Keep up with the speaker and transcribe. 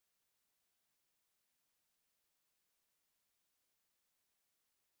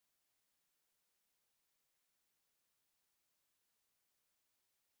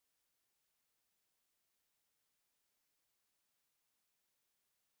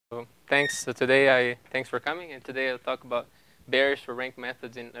So thanks. Thanks for coming. And today I'll talk about barriers for rank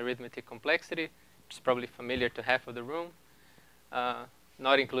methods in arithmetic complexity, which is probably familiar to half of the room,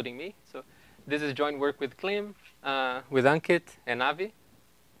 not including me. So this is joint work with Klim, with Ankit and Avi.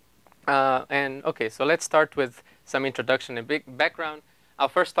 So let's start with some introduction and big background. I'll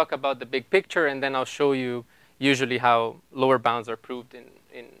first talk about the big picture, and then I'll show you usually how lower bounds are proved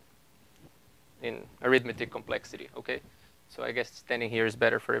in arithmetic complexity. Okay. So I guess standing here is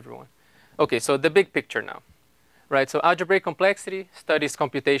better for everyone. Okay, so the big picture now. Right, so algebraic complexity studies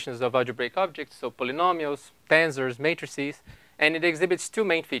computations of algebraic objects, so polynomials, tensors, matrices, and it exhibits two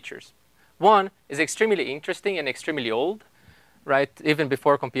main features. One is extremely interesting and extremely old, right? Even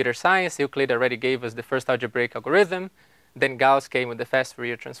before computer science, Euclid already gave us the first algebraic algorithm. Then Gauss came with the fast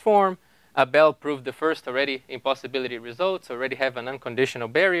Fourier transform. Abel proved the first already impossibility results, already have an unconditional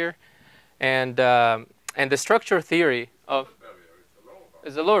barrier. And the structure theory of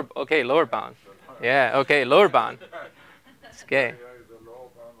is a lower bound. Yeah, okay, lower bound. It's okay.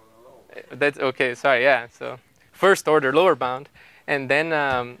 That's okay. Sorry, yeah. So first order lower bound, and then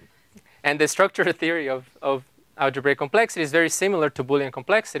and the structure theory of algebraic complexity is very similar to Boolean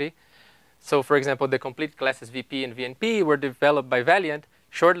complexity. So, for example, the complete classes VP and VNP were developed by Valiant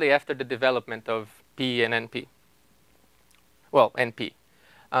shortly after the development of P and NP. Well, NP.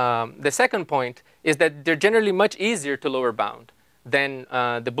 The second point is that they're generally much easier to lower bound than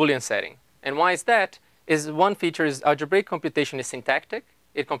the Boolean setting. And why is that? One feature is algebraic computation is syntactic.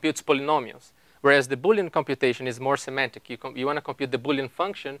 It computes polynomials, whereas the Boolean computation is more semantic. You want to compute the Boolean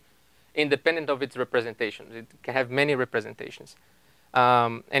function independent of its representation. It can have many representations.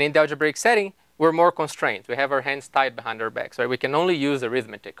 And in the algebraic setting, we're more constrained. We have our hands tied behind our backs. Right? We can only use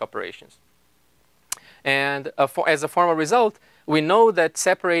arithmetic operations. And as a formal result, we know that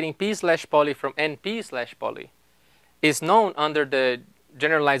separating P/poly from NP/poly is known under the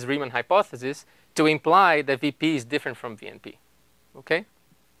generalized Riemann hypothesis to imply that VP is different from VNP. Okay?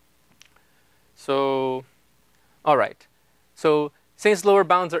 So, all right. So since lower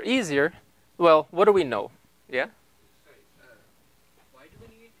bounds are easier, well, what do we know? Yeah? Why do we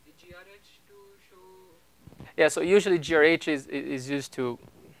need GRH to show? Yeah, so usually GRH is used to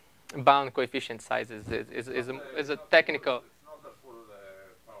bound coefficient sizes is a technical. It's not the full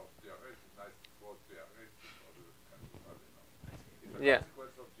power of GRH. It's nice to quote GRH. If a Yeah.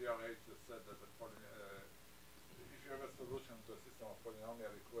 consequence of GRH is said that if you have a solution to a system of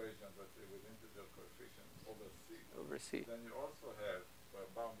polynomial equations, let's say with integer coefficients over C, then you also have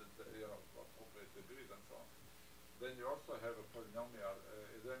bounded, appropriate degrees and so on. Then you also have a polynomial.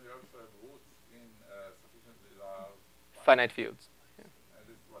 Then you also have roots in sufficiently large Finite fields.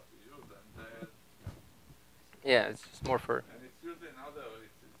 Yeah, it's just more for. And it's used in other.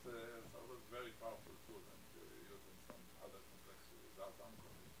 It's a very powerful tool, and used in some other complexity without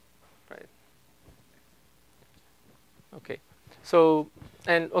unconditional. Right. Okay.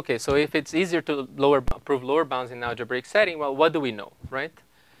 So if it's easier to prove lower bounds in algebraic setting, well, what do we know, right?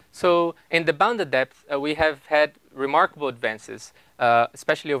 So in the bounded depth, we have had remarkable advances,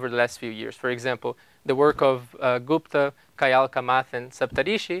 especially over the last few years. For example, the work of Gupta, Kayal, Kamath, and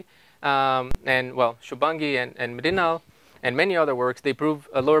Saptarishi. And well, Shubhangi and Medinal and many other works, they prove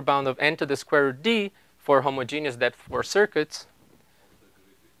a lower bound of n to the square root d for homogeneous depth for circuits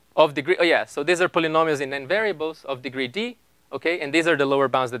of degree. Oh yeah, so these are polynomials in n variables of degree d. Okay, and these are the lower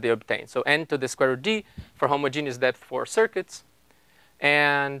bounds that they obtain. So n to the square root d for homogeneous depth for circuits.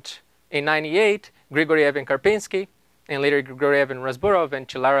 And in '98, Grigoriev and Karpinski, and later Grigoriev and Razborov and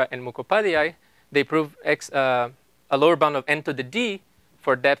Chilara and Mukhopadhyay, they prove a lower bound of n to the d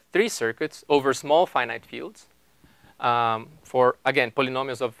for depth 3 circuits over small finite fields for, again,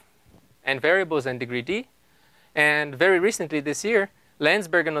 polynomials of n variables and degree d. And very recently this year,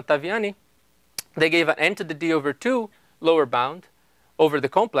 Landsberg and Ottaviani, they gave an n to the d over 2 lower bound over the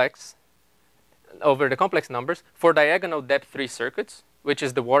complex numbers for diagonal depth 3 circuits, which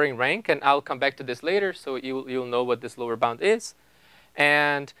is the Waring rank. And I'll come back to this later, so you'll know what this lower bound is.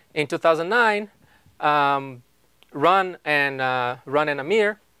 And in 2009, Run and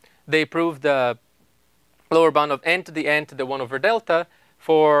Amir, they proved the lower bound of n to the n to the 1 over delta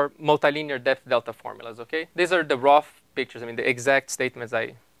for multilinear depth delta formulas. Okay, these are the rough pictures. I mean, the exact statements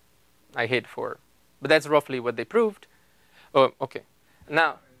I hid for, but that's roughly what they proved. Oh, okay.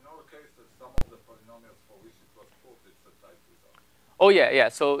 Now. In all cases, some of the polynomials for which it was proved, it's a tight result. Oh yeah.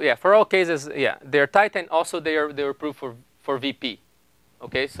 So yeah, for all cases, yeah, they're tight, and also they were proved for VP.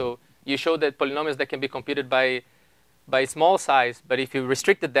 Okay, so you show that polynomials that can be computed by small size, but if you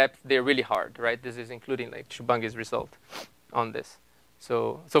restrict the depth, they're really hard, right? This is including like Shubhangi's result on this.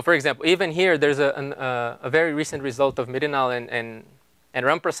 So for example, even here, there's a very recent result of Medinal and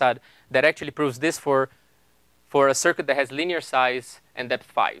Ramprasad that actually proves this for a circuit that has linear size and depth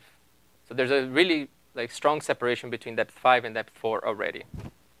 5. So there's a really like strong separation between depth 5 and depth 4 already.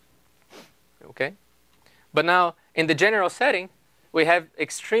 Okay? But now, in the general setting, we have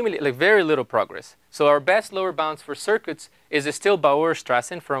extremely, like very little progress. So our best lower bounds for circuits is still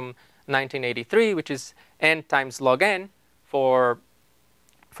Bauer-Strassen from 1983, which is n times log n for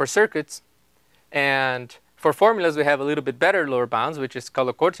circuits. And for formulas, we have a little bit better lower bounds, which is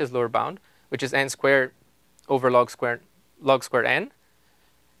Collocortes' lower bound, which is n squared over log squared n.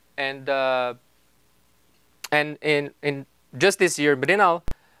 And in just this year, Brinal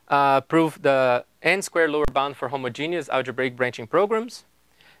proved the n squared lower bound for homogeneous algebraic branching programs.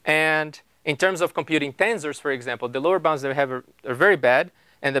 And in terms of computing tensors, for example, the lower bounds that we have are very bad.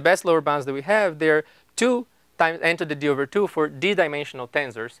 And the best lower bounds that we have, they're 2 times n to the d over 2 for d-dimensional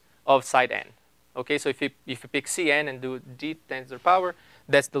tensors of side n. Okay, so if you pick Cn and do d tensor power,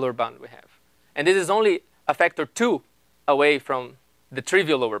 that's the lower bound we have. And this is only a factor 2 away from the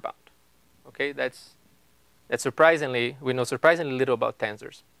trivial lower bound. Okay, that's surprisingly, we know surprisingly little about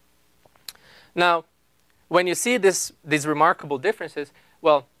tensors. Now, when you see these remarkable differences,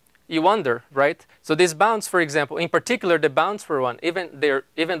 well, you wonder, right? So these bounds, for example, in particular, the bounds for one, even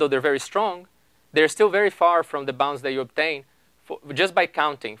though they're very strong, they're still very far from the bounds that you obtain just by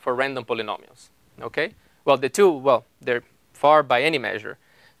counting for random polynomials. Okay? Well, the two, well, they're far by any measure,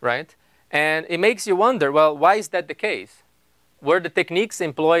 right? And it makes you wonder, well, why is that the case? Were the techniques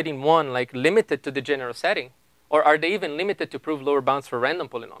employed in one like limited to the general setting, or are they even limited to prove lower bounds for random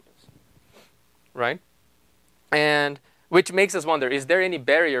polynomials, right? And which makes us wonder, is there any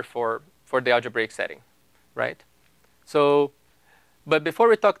barrier for the algebraic setting, right? So, but before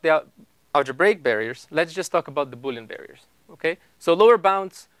we talk the algebraic barriers, let's just talk about the Boolean barriers, okay? So lower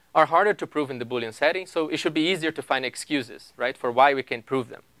bounds are harder to prove in the Boolean setting, so it should be easier to find excuses, right, for why we can prove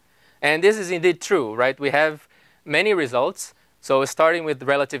them. And this is indeed true, right? We have many results. So starting with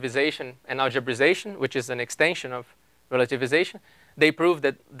relativization and algebrization, which is an extension of relativization, they prove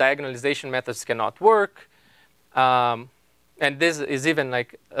that diagonalization methods cannot work. And this is even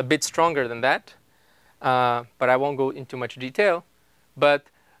like a bit stronger than that. But I won't go into much detail. But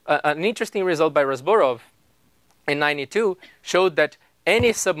an interesting result by Razborov in 92 showed that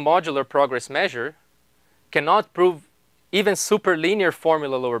any submodular progress measure cannot prove even superlinear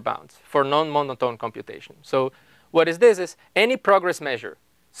formula lower bounds for non-monotone computation. So what is this is any progress measure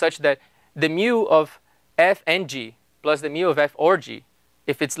such that the mu of f and g plus the mu of f or g,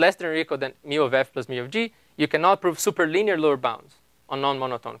 if it's less than or equal than mu of f plus mu of g, you cannot prove superlinear lower bounds on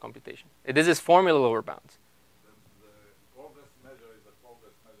non-monotone computation. This is formula lower bounds. The progress measure is a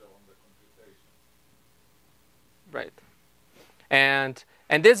progress measure on the computation. Right.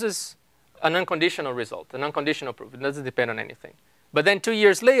 And this is an unconditional result, an unconditional proof. It doesn't depend on anything. But then 2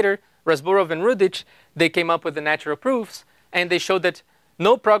 years later, Razborov and Rudich, they came up with the natural proofs, and they showed that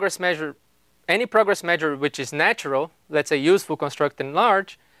no progress measure, any progress measure which is natural, let's say useful, construct, and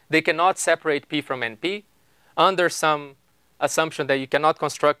large, they cannot separate P from NP under some assumption that you cannot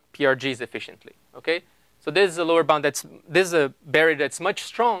construct PRGs efficiently. Okay? So this is a lower bound this is a barrier that's much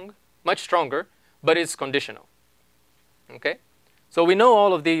stronger, but it's conditional. Okay? So we know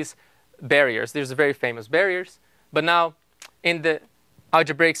all of these barriers. These are very famous barriers. But now, in the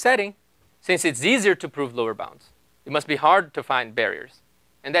algebraic setting, since it's easier to prove lower bounds, it must be hard to find barriers.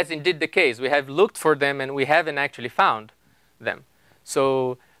 And that's indeed the case. We have looked for them, and we haven't actually found them.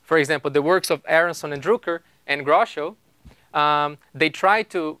 So, for example, the works of Aronson and Drucker and Groschow, they try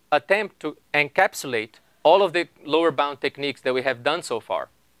to attempt to encapsulate all of the lower bound techniques that we have done so far.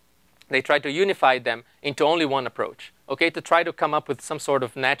 They try to unify them into only one approach, okay, to try to come up with some sort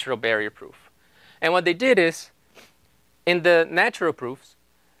of natural barrier proof. And what they did is, in the natural proofs,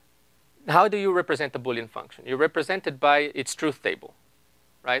 how do you represent a Boolean function? You represent it by its truth table,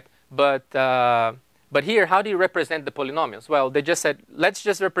 right? But here, how do you represent the polynomials? Well, they just said, let's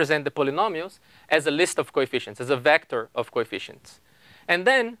just represent the polynomials as a list of coefficients, as a vector of coefficients. And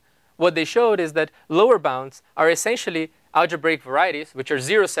then what they showed is that lower bounds are essentially algebraic varieties, which are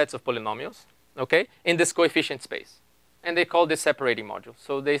zero sets of polynomials, okay, in this coefficient space. And they call this separating module.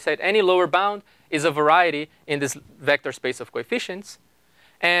 So they said any lower bound is a variety in this vector space of coefficients.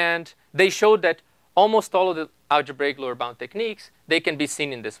 And they showed that almost all of the algebraic lower bound techniques, they can be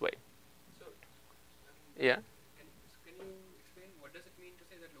seen in this way. So, yeah? Can you explain what does it mean to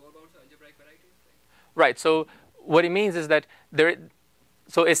say that lower bounds are algebraic varieties? Right. So what it means is that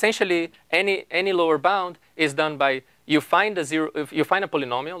so essentially any lower bound is done by you find a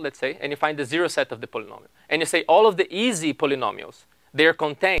polynomial, let's say, and you find the zero set of the polynomial. And you say all of the easy polynomials, they're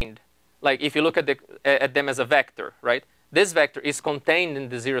contained. Like if you look at them as a vector, right? this vector is contained in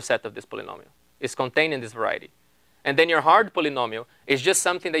the 0 set of this polynomial. It's contained in this variety. And then your hard polynomial is just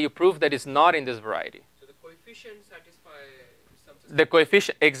something that you prove that is not in this variety. So the coefficients satisfy some system. The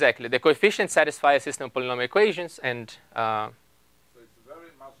coefficient, exactly. The coefficients satisfy a system of polynomial equations, and so it's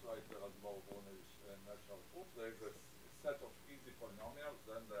very much like the Rasbov-Bonnish natural proof. There is a set of easy polynomials,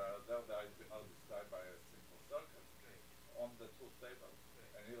 then they are described by a simple circle on the truth table,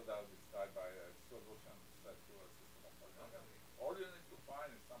 and here they are described by a solution set to a system of polynomials. All you need to find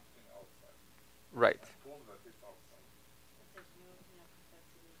is something outside. right. And prove that it's outside.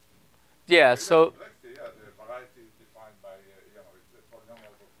 Yeah, so Complexity, yeah, the variety is defined by, it's a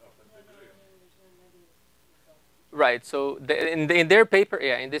polynomial of certain degree. right. So in their paper,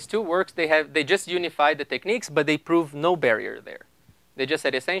 yeah, in these two works, they just unified the techniques, but they prove no barrier there. They just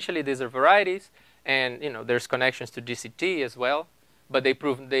said essentially these are varieties, and there's connections to GCT as well, but they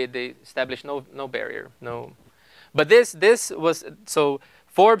established no barrier, no. But this was so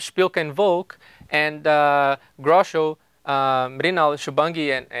Forbes, Spilka, and Volk, and Grosho, Mrinal,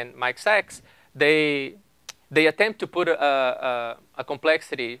 Shubangi, and Mike Sachs, they attempt to put a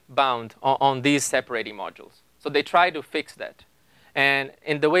complexity bound on these separating modules. So they try to fix that. And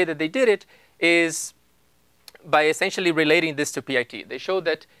in the way that they did it is by essentially relating this to PIT. They showed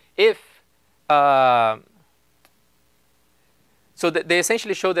that if, they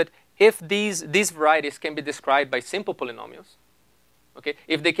essentially show that if these varieties can be described by simple polynomials, okay,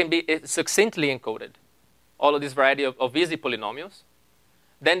 if they can be succinctly encoded, all of this variety of easy polynomials,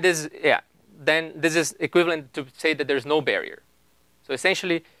 then this is equivalent to say that there's no barrier. So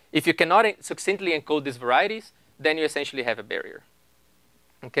essentially, if you cannot succinctly encode these varieties, then you essentially have a barrier.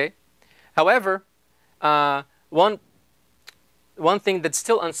 Okay. However, one thing that's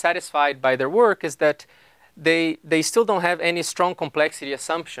still unsatisfied by their work is that they still don't have any strong complexity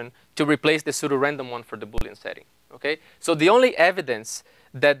assumption to replace the pseudo-random one for the Boolean setting. Okay. So the only evidence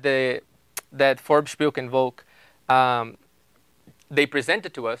that Forbes, Spilka, and Volk they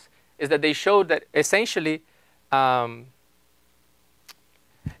presented to us is that they showed that essentially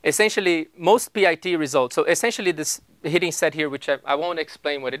most PIT results. So essentially this hitting set here, which I won't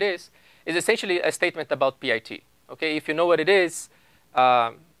explain what it is essentially a statement about PIT. Okay, if you know what it is,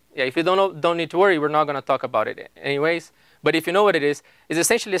 if you don't need to worry. We're not going to talk about it anyways. But if you know what it is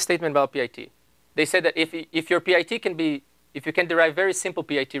essentially a statement about PIT. They said that if your PIT if you can derive very simple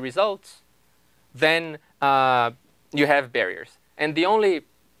PIT results, then you have barriers. And the only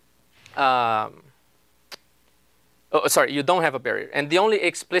you don't have a barrier. And the only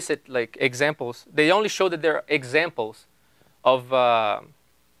explicit examples, they only show that there are examples of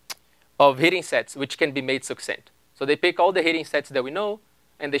hitting sets which can be made succinct. So they pick all the hitting sets that we know,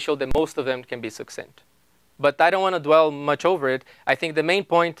 and they show that most of them can be succinct. But I don't want to dwell much over it. I think the main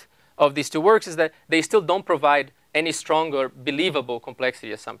point of these two works is that they still don't provide any strong or believable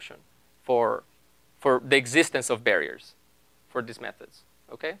complexity assumption for the existence of barriers for these methods.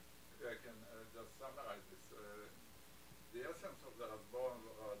 Okay? I can just summarize this. The essence of the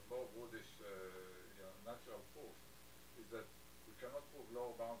Rasbov-Bonnish natural proof is that we cannot prove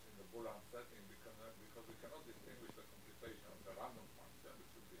lower bounds in the Boolean setting because we cannot distinguish the computation of the random function,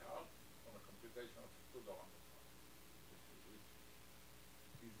 which would be hard, from the computation of the pseudo-random function, which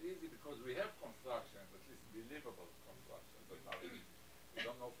is easy because we have constructions, at least believable constructions, that are easy. We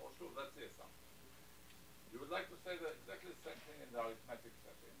don't know for sure. That's the assumption. You would like to say that exactly the same thing in the arithmetic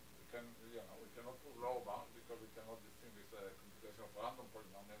setting. We cannot prove lower bounds because we cannot distinguish the computation of random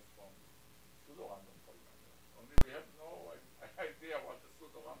polynomials from pseudo-random polynomials. Only we have no idea what the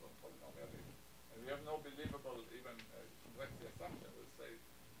pseudo-random polynomial is, and we have no believable even complexity assumption. We'll say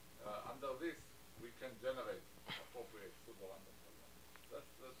under this we can generate appropriate pseudo-random polynomials.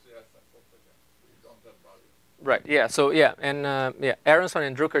 That's the essence of the game. We don't have barriers. Right. Yeah. So yeah, and Aronson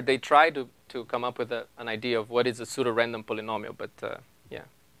and Drucker, they tried to come up with an idea of what is a pseudo-random polynomial, but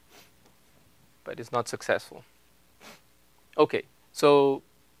but it's not successful. Okay. So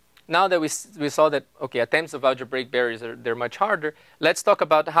now that we saw that attempts of algebraic barriers they're much harder, let's talk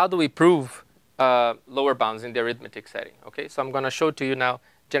about how do we prove lower bounds in the arithmetic setting. Okay. So I'm going to show to you now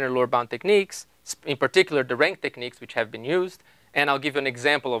general lower bound techniques, in particular the rank techniques which have been used, and I'll give you an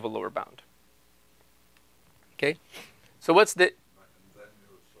example of a lower bound. Okay, so what's the?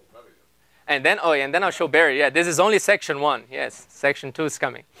 And then I'll show barrier. Yeah, this is only section 1. Yes, section 2 is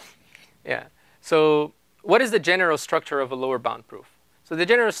coming. Yeah. So what is the general structure of a lower bound proof? So the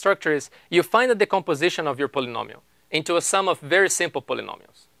general structure is you find the decomposition of your polynomial into a sum of very simple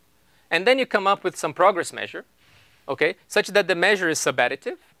polynomials, and then you come up with some progress measure, okay, such that the measure is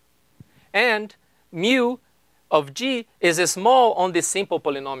subadditive, and mu of g is small on the simple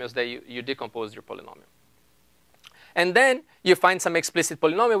polynomials that you decompose your polynomial. And then you find some explicit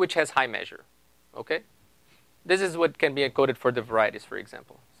polynomial which has high measure. Okay? This is what can be encoded for the varieties, for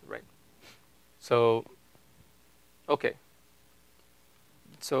example. Right? So, okay.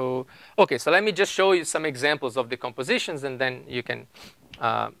 So, okay, so let me just show you some examples of decompositions, and then you can,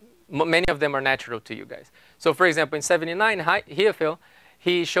 many of them are natural to you guys. So, for example, in 79, Rafael,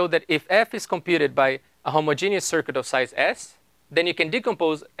 he showed that if f is computed by a homogeneous circuit of size s, then you can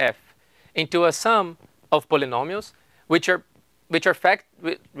decompose f into a sum of polynomials which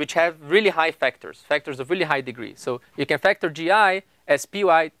have really high factors of really high degree. So you can factor gi as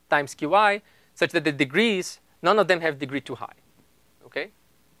py times qi, such that the degrees, none of them have degree too high. Okay?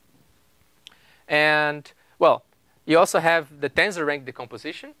 And, well, you also have the tensor rank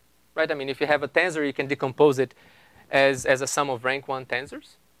decomposition, right? I mean, if you have a tensor, you can decompose it as a sum of rank 1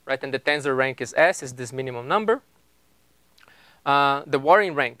 tensors, right? And the tensor rank is S, is this minimum number. The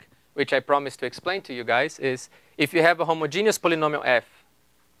Warring rank, which I promised to explain to you guys, is if you have a homogeneous polynomial f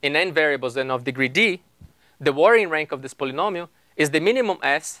in n variables and of degree d, the Warring rank of this polynomial is the minimum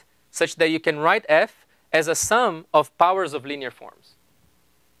s, such that you can write f as a sum of powers of linear forms.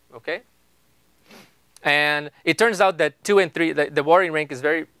 Okay? And it turns out that 2 and 3, the Warring rank is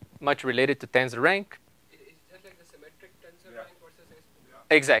very much related to tensor rank. Is that like the symmetric tensor rank versus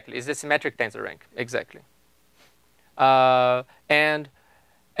Exactly. It's the symmetric tensor rank. Exactly. And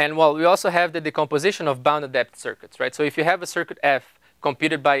well, we also have the decomposition of bounded depth circuits, right? So if you have a circuit F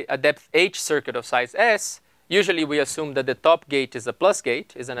computed by a depth H circuit of size S, usually we assume that the top gate is a plus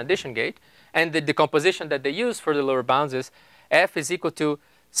gate, is an addition gate. And the decomposition that they use for the lower bounds is F is equal to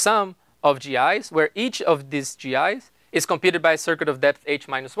sum of GIs, where each of these GIs is computed by a circuit of depth H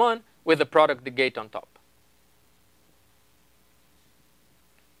minus 1 with the product the gate on top.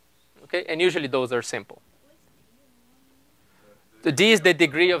 Okay, and usually those are simple. The D is the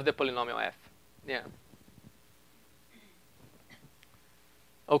degree of the polynomial f. Yeah.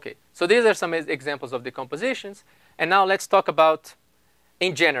 Okay, so these are some examples of decompositions. And now let's talk about,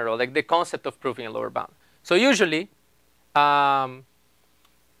 in general, like the concept of proving a lower bound. So usually, so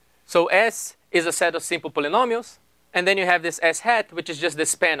S is a set of simple polynomials. And then you have this S hat, which is just the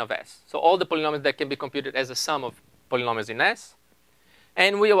span of S. So all the polynomials that can be computed as a sum of polynomials in S.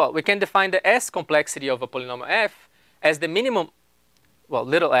 And we can define the S complexity of a polynomial f as the minimum, well,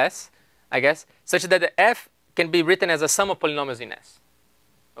 little s, I guess, such that the f can be written as a sum of polynomials in S.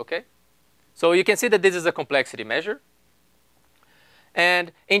 Okay? So you can see that this is a complexity measure.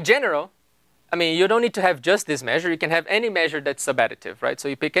 And in general, I mean, you don't need to have just this measure. You can have any measure that's subadditive, right? So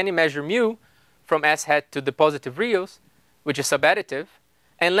you pick any measure mu from S hat to the positive reals, which is subadditive,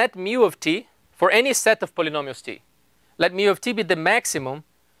 and let mu of t, for any set of polynomials t, let mu of t be the maximum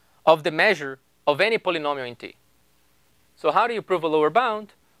of the measure of any polynomial in t. So how do you prove a lower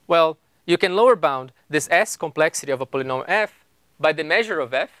bound? Well, you can lower bound this S complexity of a polynomial f by the measure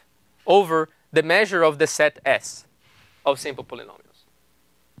of f over the measure of the set S of simple polynomials,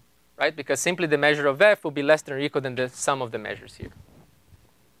 right? Because simply the measure of f will be less than or equal than the sum of the measures here.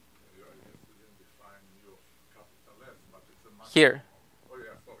 Here.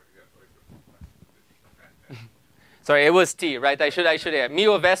 Sorry, it was t, right? I should have.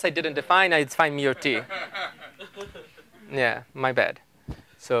 Mu of s I didn't define. I defined mu of t. Yeah, my bad.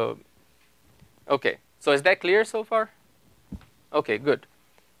 So, okay. So is that clear so far? Okay, good.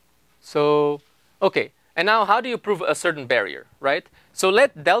 So, okay. And now how do you prove a certain barrier, right? So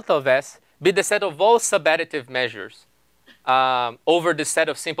let delta of s be the set of all subadditive measures over the set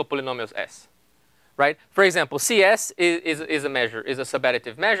of simple polynomials s, right? For example, CS is a measure, is a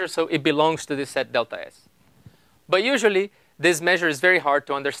subadditive measure, so it belongs to this set delta s. But usually, this measure is very hard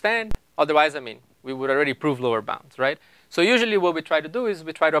to understand. Otherwise, I mean, we would already prove lower bounds, right? So usually what we try to do is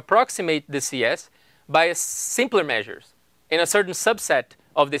we try to approximate the CS by simpler measures in a certain subset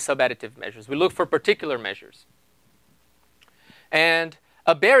of the subadditive measures. We look for particular measures. And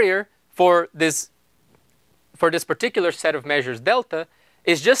a barrier for this particular set of measures delta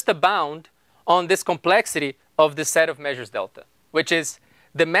is just a bound on this complexity of the set of measures delta, which is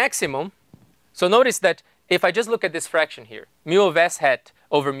the maximum. So notice that if I just look at this fraction here, mu of s hat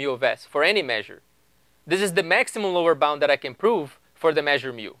over mu of s for any measure, this is the maximum lower bound that I can prove for the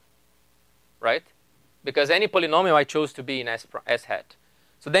measure mu, right? Because any polynomial I chose to be in s hat.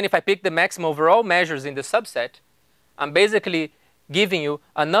 So then if I pick the maximum over all measures in the subset, I'm basically giving you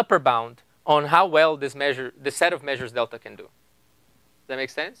an upper bound on how well this measure, the set of measures delta can do. Does that make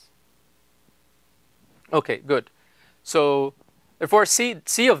sense? Okay, good. So therefore C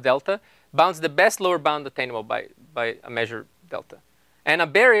of delta bounds the best lower bound attainable by a measure delta. And a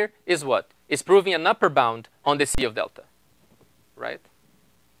barrier is what? Is proving an upper bound on the C of delta, right?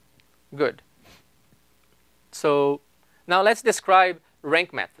 Good. So now let's describe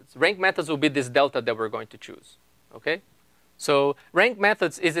rank methods. Rank methods will be this delta that we're going to choose. Okay? So rank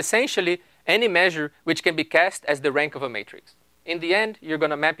methods is essentially any measure which can be cast as the rank of a matrix. In the end, you're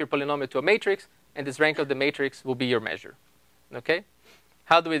going to map your polynomial to a matrix, and this rank of the matrix will be your measure. Okay?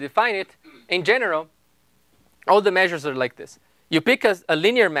 How do we define it? In general, all the measures are like this. You pick a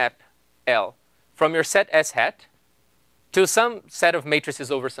linear map L from your set S hat to some set of matrices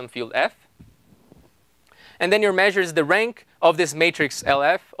over some field F. And then your measure is the rank of this matrix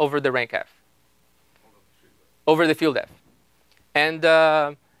LF over the rank F, over the field F. And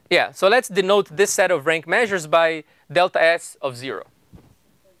yeah, so let's denote this set of rank measures by delta S of 0.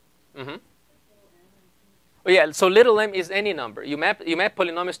 Mm-hmm. Oh, yeah, so little m is any number. You map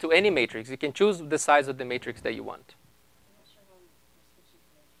polynomials to any matrix. You can choose the size of the matrix that you want.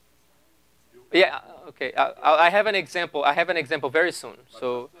 Yeah, okay. I have an example. I have an example very soon.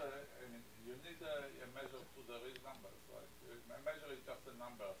 So. I mean, you need a measure to the real numbers, right? A measure is just a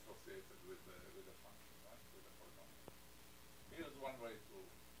number associated with the function, right? With the polynomial. Here's one way to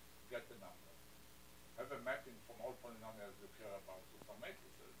get the number. Have a mapping from all polynomials you care about to some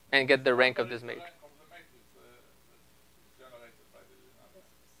matrices. And get the rank of this matrix. The rank of the matrix generated by the number.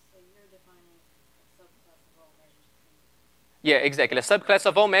 So you're defining a subclass of all measures. Yeah, exactly. A subclass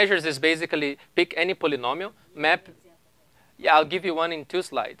of all measures is basically pick any polynomial, map. Yeah, I'll give you one in 2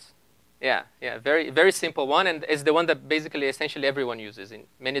 slides. Yeah, yeah, very simple one, and it's the one that basically essentially everyone uses in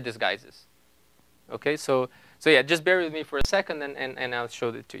many disguises. Okay, so yeah, just bear with me for a second, and I'll show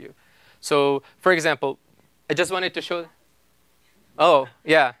it to you. So, for example, I just wanted to show. Oh,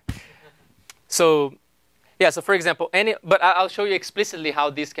 yeah. So, yeah. So, for example, but I'll show you explicitly how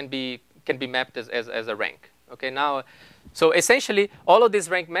this can be mapped as a rank. Okay, now. So essentially, all of these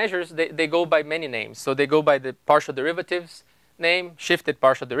rank measures, they go by many names. So they go by the partial derivatives name, shifted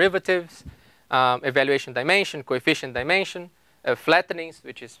partial derivatives, evaluation dimension, coefficient dimension, flattenings,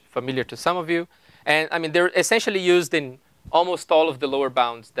 which is familiar to some of you. And I mean, they're essentially used in almost all of the lower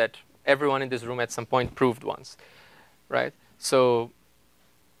bounds that everyone in this room at some point proved once, right? So.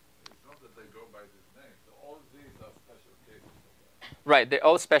 It's not that they go by these names. All these are special cases of that. Right, they're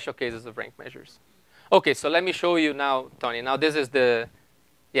all special cases of rank measures. Okay, so let me show you now, Tony. Now this is the,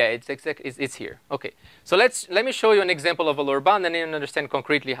 yeah, it's here. Okay, so let me show you an example of a lower bound, and then you understand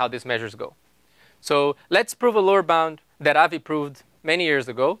concretely how these measures go. So let's prove a lower bound that Avi proved many years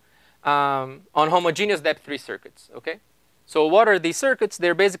ago on homogeneous depth 3 circuits. Okay, so what are these circuits?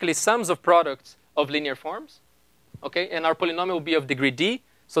 They're basically sums of products of linear forms. Okay, and our polynomial will be of degree d,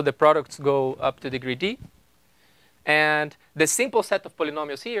 so the products go up to degree d. And the simple set of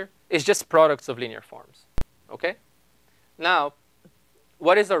polynomials here is just products of linear forms. Okay? Now,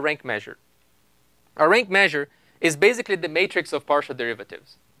 what is our rank measure? Our rank measure is basically the matrix of partial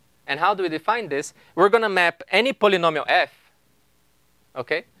derivatives. And how do we define this? We're going to map any polynomial f.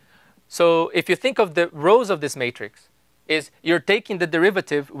 Okay? So if you think of the rows of this matrix, is you're taking the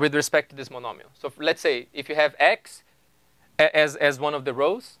derivative with respect to this monomial. So let's say if you have x as one of the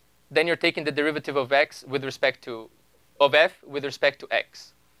rows, then you're taking the derivative of x with respect to, of f with respect to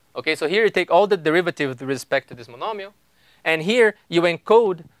x. Okay, so here you take all the derivative with respect to this monomial. And here you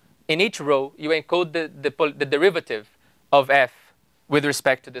encode, in each row, you encode the derivative of f with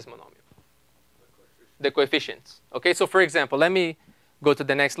respect to this monomial. The coefficients. Okay, so for example, let me go to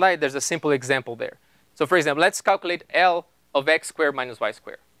the next slide. There's a simple example there. So for example, let's calculate L of x squared minus y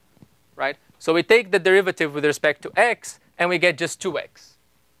squared. Right? So we take the derivative with respect to x, and we get just 2x.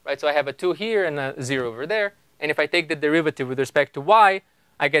 Right, so I have a 2 here and a 0 over there. And if I take the derivative with respect to y,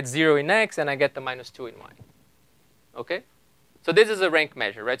 I get 0 in x, and I get the minus 2 in y. Okay? So this is a rank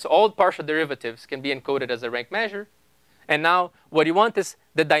measure, right? So all partial derivatives can be encoded as a rank measure. And now what you want is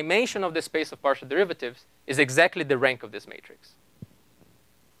the dimension of the space of partial derivatives is exactly the rank of this matrix.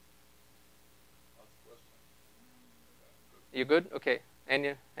 You good? Okay.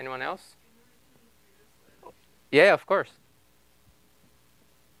 Anyone else? Yeah, of course.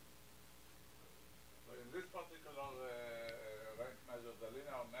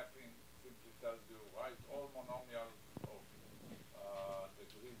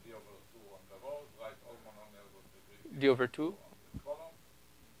 D over 2. Column,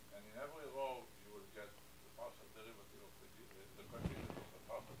 and in every row you will get the partial derivative of the coefficient of the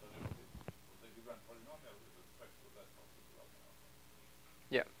partial derivative of the given polynomial with respect to that particular polynomial.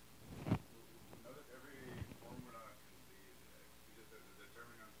 Yeah. We know that every formula can be just as a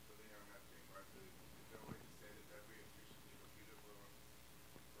determinant for linear mapping, right? So is there a way to say that every efficiently computable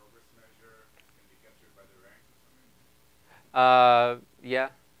progress measure can be captured by the rank or something?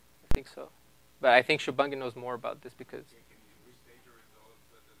 Yeah, I think so. But I think Shubhangi knows more about this because. Can you restate your results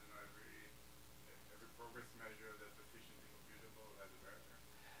that every progress measure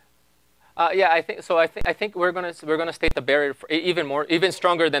Yeah, I think so. I think we're gonna state the barrier for even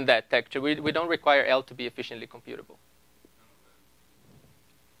stronger than that. Actually, we don't require L to be efficiently computable.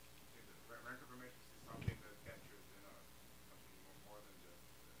 Rank of a matrix is something that captures, something more than just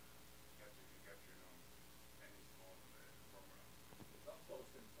capture, any small formula. It's not so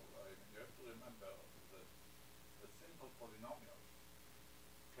simple. You have to remember that the simple polynomials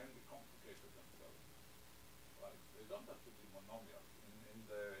can be complicated themselves. Right? They don't have to be monomials.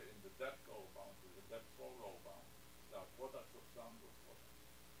 In the depth row bound, the depth 4 row bound, there are products of sums of products.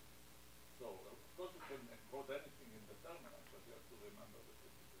 So of course you can encode anything in determinant, but you have to remember that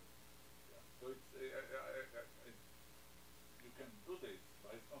this is so it's you can do this,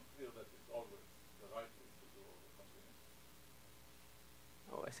 but it's not clear that it's always the right way to do all the combination.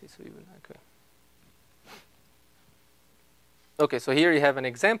 Oh, I see. So even okay. Okay, so here you have an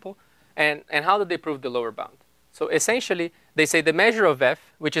example, and how do they prove the lower bound? So essentially, they say the measure of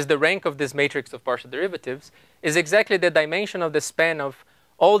f, which is the rank of this matrix of partial derivatives, is exactly the dimension of the span of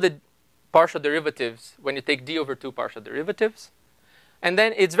all the partial derivatives when you take d over 2 partial derivatives. And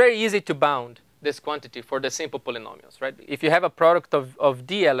then it's very easy to bound this quantity for the simple polynomials, right? If you have a product of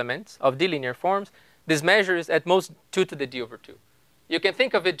d elements, of d linear forms, this measure is at most 2 to the d over 2. You can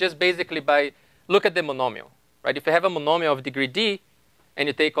think of it just basically by, look at the monomial, right? If you have a monomial of degree d, and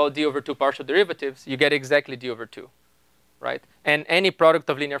you take all d over 2 partial derivatives, you get exactly d over 2, right? And any product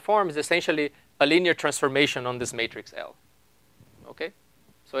of linear form is essentially a linear transformation on this matrix L, okay?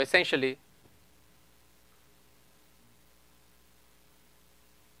 So essentially,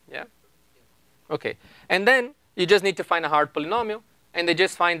 yeah? Okay, and then you just need to find a hard polynomial, and they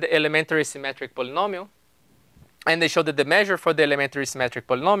just find the elementary symmetric polynomial, and they show that the measure for the elementary symmetric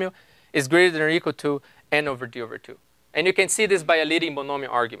polynomial is greater than or equal to n over d over 2. And you can see this by a leading monomial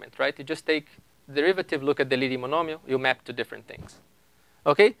argument, right? You just take the derivative, look at the leading monomial, you map to different things.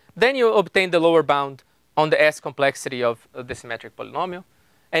 Okay? Then you obtain the lower bound on the S complexity of the symmetric polynomial,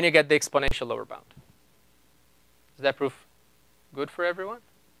 and you get the exponential lower bound. Is that proof good for everyone?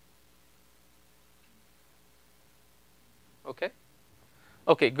 Okay?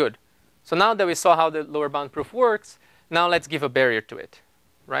 Okay, good. So now that we saw how the lower bound proof works, now let's give a barrier to it,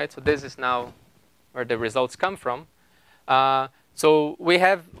 right? So this is now where the results come from. So we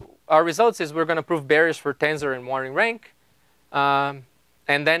have our results is we're going to prove barriers for tensor and Warring rank. And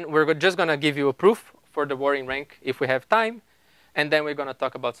then we're just going to give you a proof for the Warring rank if we have time. And then we're going to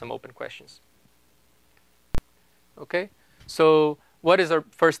talk about some open questions. Okay? So what is our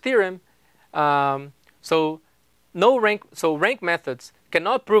first theorem? So rank methods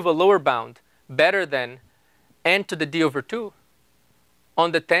cannot prove a lower bound better than n to the d over 2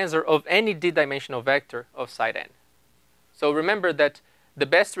 on the tensor of any d-dimensional vector of side n. So remember that the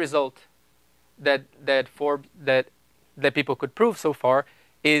best result that people could prove so far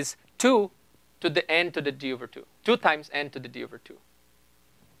is 2 to the n to the d over 2. 2 times n to the d over 2.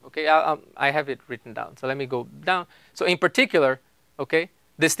 Okay, I have it written down. So let me go down. So in particular, okay,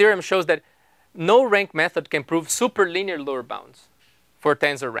 this theorem shows that no rank method can prove superlinear lower bounds for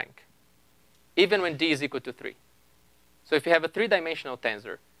tensor rank, even when d is equal to 3. So if you have a 3-dimensional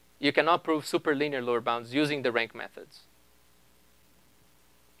tensor, you cannot prove superlinear lower bounds using the rank methods.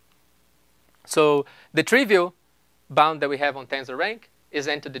 So the trivial bound that we have on tensor rank is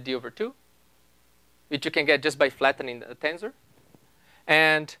n to the d over 2, which you can get just by flattening the tensor.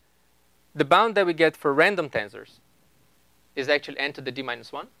 And the bound that we get for random tensors is actually n to the d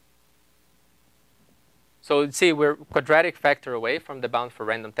minus 1. So see, we're quadratic factor away from the bound for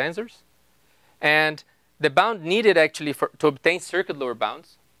random tensors. And the bound needed actually to obtain circuit lower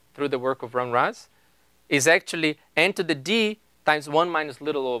bounds through the work of Ron-Raz is actually n to the d times 1 minus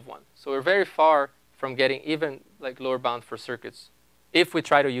little o of 1. So we're very far from getting even like lower bound for circuits if we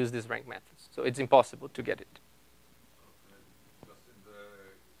try to use these rank methods. So it's impossible to get it. Because in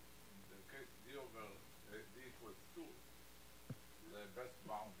the case d over d equals 2, the best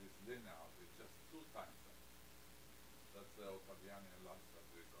bound is linear with just 2 times n. That's the Ottaviani and Landgraf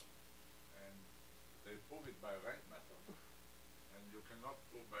result. And they prove it by rank method. And you cannot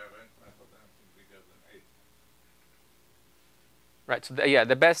prove by rank method anything bigger than 8. Right, so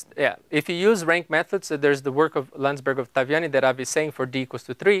the best, if you use rank methods, there's the work of Landsberg of Ottaviani that I've been saying for d equals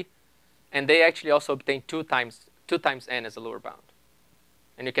to 3, and they actually also obtain 2 times n as a lower bound.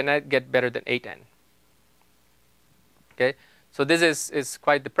 And you cannot get better than 8n. Okay, so this is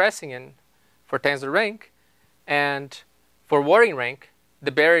quite depressing for tensor rank, and for Warring rank,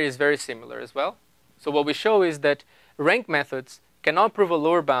 the barrier is very similar as well. So what we show is that rank methods cannot prove a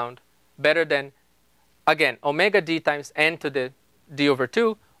lower bound better than, again, omega d times n to the d over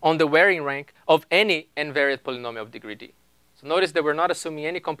 2 on the Warring rank of any n-varied polynomial of degree d. So notice that we're not assuming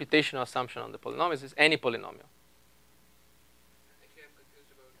any computational assumption on the polynomials. It's any polynomial. Actually, I'm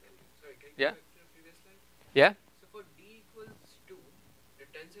confused about. Sorry, can you Yeah. go back to the previous slide? Yeah? So for d equals 2, the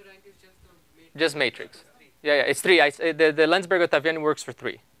tensor rank is just the matrix. Just matrix. Plus 3. Yeah, it's 3. The Landsberg-Ottaviani works for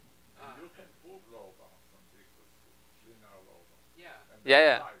 3. Ah, You can prove lower bounds on d equals 2, linear lower bounds. yeah. And Yeah, then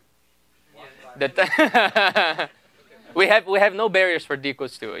yeah. five. That we have no barriers for d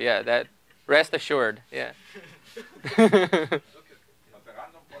equals 2. Yeah, that rest assured. Yeah. But a random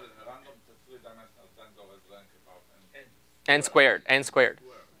three-dimensional tensor has rank about N squared. N squared.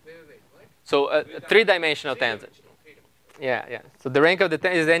 Wait, what? So a three-dimensional tensor. Three-dimensional. Yeah, yeah. So the rank of the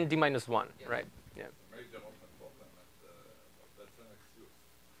tensor is n d minus 1, right? Yeah. major open problem, but that's an excuse.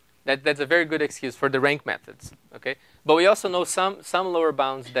 That's a very good excuse for the rank methods. Okay, but we also know some lower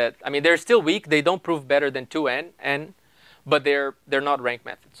bounds that, I mean, they're still weak. They don't prove better than 2n, but they're not rank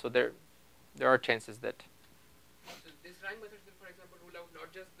methods. So there are chances that. So this rank method will, for example, rule out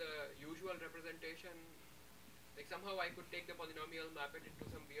not just the usual representation. Like somehow I could take the polynomial, map it into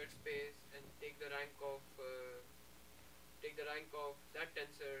some weird space, and take the rank of that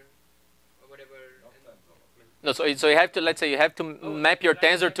tensor or whatever. Not And tensor. No, so you have to, let's say you have to map your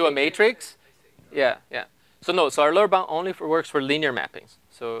tensor to a matrix. I see. Yeah, yeah. So no, so our lower bound only works for linear mappings.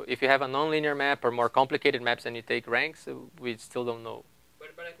 So if you have a nonlinear map or more complicated maps and you take ranks, we still don't know. But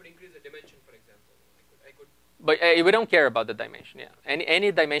I could increase the dimension, for example. I could. But we don't care about the dimension. Yeah,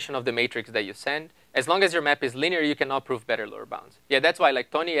 any dimension of the matrix that you send, as long as your map is linear, you cannot prove better lower bounds. Yeah, that's why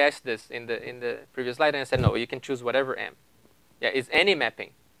like Tony asked this in the previous slide, and I said no, you can choose whatever m. Yeah, it's any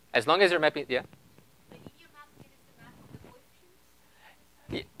mapping, as long as your mapping. Yeah. The linear mapping is the map of the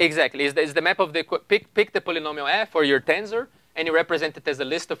coefficients. Exactly. Is the map of the pick the polynomial f or your tensor, and you represent it as a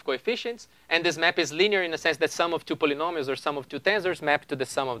list of coefficients. And this map is linear in the sense that sum of two polynomials or sum of two tensors map to the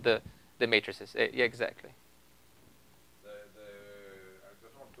sum of the matrices. Yeah, exactly. I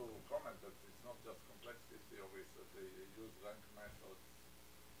just want to comment that it's not just complexity theories that they use rank methods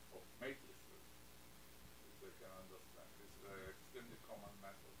of matrices, if they can understand. It's an extremely common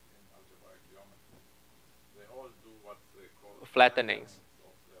method in algebraic geometry. They all do what they call Flattenings.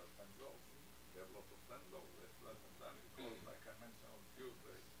 of their tensors. They have lots of tensors, they flatten them because, like I mentioned on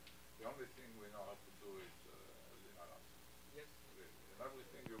Tuesday, the only thing we know how to do is linear algebra. Yes. Really. And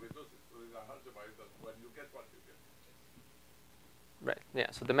everything you reduce it to linear algebra is that when you get what you get. Right. Yeah.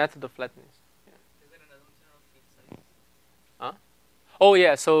 So the method of flattening. Yeah. Is there an assumption of field size? Huh? Oh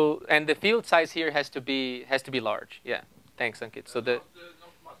yeah. So and the field size here has to be large. Yeah. Thanks, Ankit. So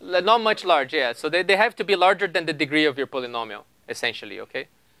not much large. Yeah. So they have to be larger than the degree of your polynomial, essentially. Okay.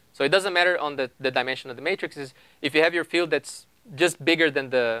 So it doesn't matter on the dimension of the matrices. If you have your field that's just bigger than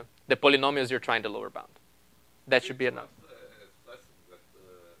the polynomials you're trying to lower bound, that should be enough.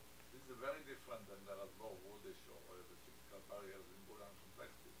 This is very different than the Woodish or the typical barriers in Boolean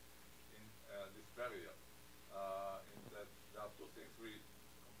complexity. In this barrier, in that there are two things we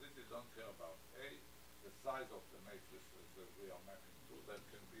completely don't care about. A, the size of the matrices that we are mapping to, that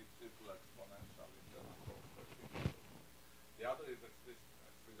can be triple exponential in terms of coefficients. The other is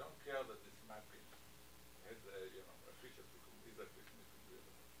explicitness. We don't care that this mapping has efficiency, is efficiently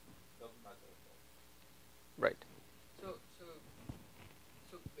computable. Doesn't matter at all. Right. So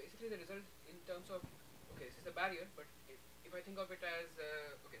basically the result in terms of, okay, this is a barrier, but if I think of it as,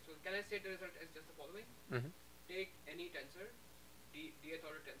 okay, so can I state the result as just the following? Mm-hmm. Take any tensor, dth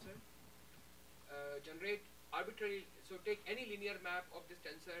order tensor, generate arbitrary, so take any linear map of this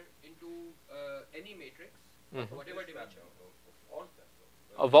tensor into any matrix, Mm-hmm. whatever dimension. Of all tensors.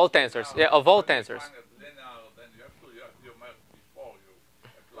 Of all tensors. Yeah. Of all tensors. Linear, then you have to map before you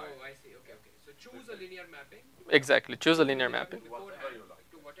apply. Oh, I see. Okay. So choose a linear mapping. Exactly. Choose a linear mapping. Whatever you like.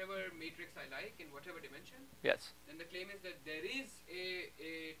 To whatever matrix I like in whatever dimension. Yes. Then the claim is that there is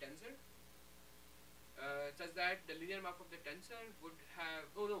a tensor such that the linear map of the tensor would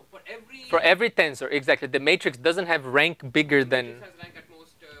have For every tensor, exactly. The matrix doesn't have rank bigger the than matrix has rank at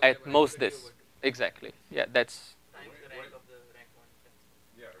most at whatever, most 20 this. over 2. Exactly. Yeah. That's Times the rank of the rank 1 tensor.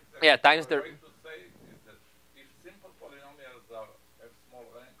 Yeah, exactly. yeah. Times The the. way to say is that if simple polynomials have small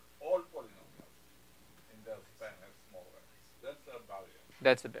rank, all polynomials in their span have small rank. That's a barrier.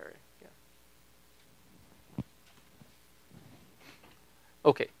 That's a barrier. Yeah.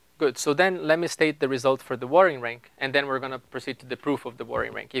 Okay. Good. So then let me state the result for the Waring rank, and then we're going to proceed to the proof of the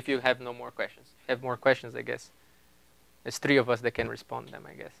Waring rank. If you have no more questions. If you have more questions, I guess. There's 3 of us that can respond them,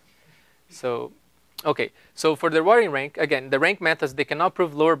 I guess. So, okay. So for the Waring rank, again, the rank methods, they cannot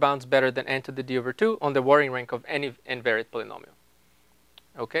prove lower bounds better than n to the d over 2 on the Waring rank of any n-varied polynomial.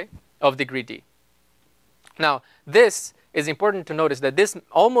 Okay? Of degree d. Now, this is important to notice that this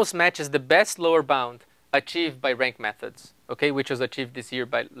almost matches the best lower bound achieved by rank methods. okay, which was achieved this year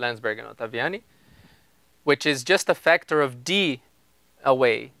by Landsberg and Ottaviani, which is just a factor of d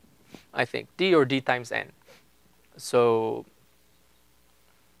away, I think, d or d times n. So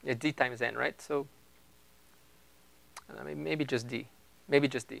yeah, d times n, right? So maybe just d, maybe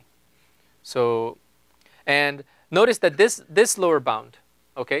just d. So, and notice that this lower bound,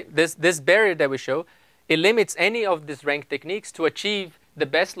 okay, this barrier that we show, it limits any of these rank techniques to achieve the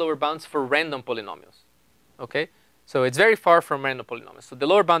best lower bounds for random polynomials, okay? So it's very far from random polynomials. So the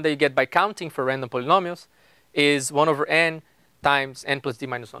lower bound that you get by counting for random polynomials is 1 over n times n plus d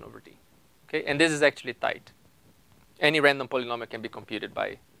minus 1 over d, okay? And this is actually tight. Any random polynomial can be computed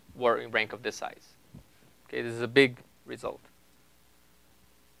by Waring rank of this size. Okay, this is a big result,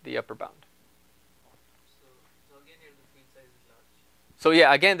 the upper bound. So again here the field size is large. So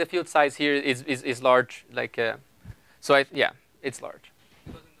yeah, again the field size here is large. Like so yeah, it's large.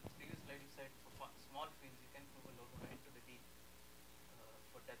 Because in the previous slide you said for small fields you can prove a load of n to the d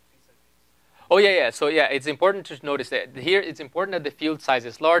for depth 3 circuits. Oh yeah, yeah. So yeah, it's important to notice that here it's important that the field size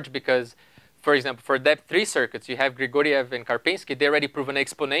is large because, for example, for depth 3 circuits, you have Grigoriev and Karpinski. They already prove an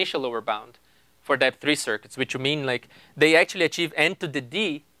exponential lower bound for depth 3 circuits, which mean like they actually achieve n to the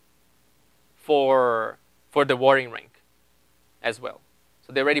d for the Waring rank as well.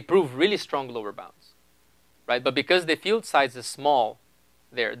 So they already prove really strong lower bounds, right? But because the field size is small,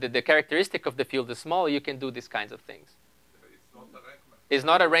 there the characteristic of the field is small, you can do these kinds of things. It's not a rank method. It's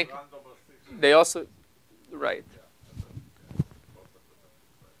not a rank. They also, right.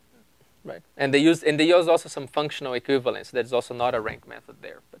 Right, and they use also some functional equivalence. That's also not a rank method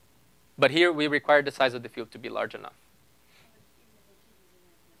there, but here we require the size of the field to be large enough.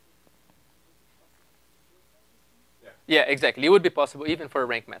 Yeah, exactly. It would be possible even for a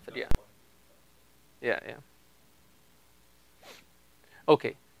rank method. Yeah. Yeah, yeah.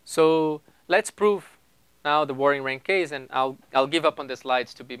 Okay, so let's prove now the Waring rank case, and I'll give up on the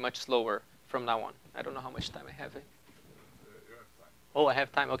slides to be much slower from now on. I don't know how much time I have. Oh, I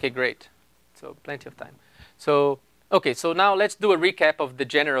have time. Okay, great. So plenty of time. So okay, so now let's do a recap of the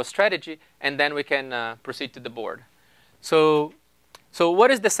general strategy, and then we can proceed to the board. So what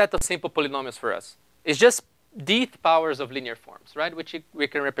is the set of simple polynomials for us? It's just dth powers of linear forms, right? Which we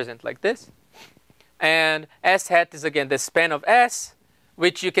can represent like this. And S hat is again the span of S,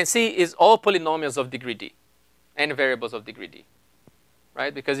 which you can see is all polynomials of degree d, and variables of degree d,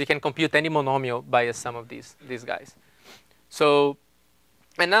 right? Because you can compute any monomial by a sum of these guys. So,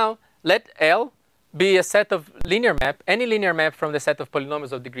 and now let L be a set of linear map, any linear map from the set of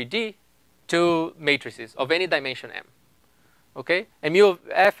polynomials of degree d to matrices of any dimension m. Okay? And mu of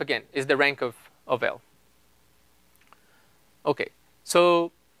f, again, is the rank of L. Okay,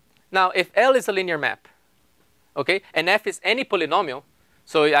 so now if L is a linear map, okay, and f is any polynomial,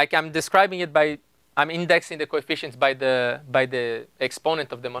 so I'm describing it by, I'm indexing the coefficients by the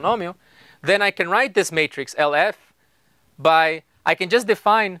exponent of the monomial, then I can write this matrix LF by, I can just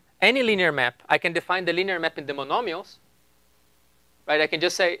define any linear map. I can define the linear map in the monomials, right? I can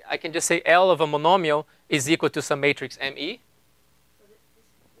just say L of a monomial is equal to some matrix ME.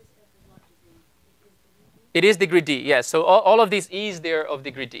 It is degree D, yes. So all of these E's there of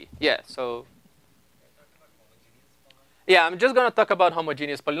degree D, yeah. So yeah, I'm just going to talk about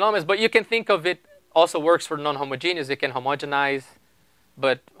homogeneous polynomials, but you can think of it also works for non-homogeneous. It can homogenize,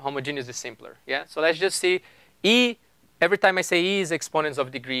 but homogeneous is simpler, yeah. So let's just see E. Every time I say E is exponents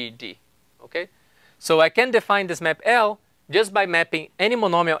of degree D, okay? So I can define this map L just by mapping any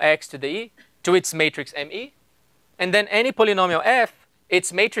monomial X to the E to its matrix ME. And then any polynomial F,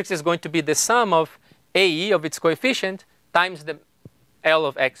 its matrix is going to be the sum of AE of its coefficient times the L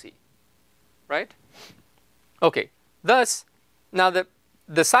of XE, right? Okay, thus, now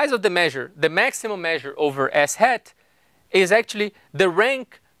the size of the measure, the maximum measure over S hat is actually the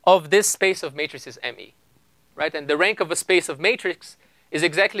rank of this space of matrices ME. Right? And the rank of a space of matrix is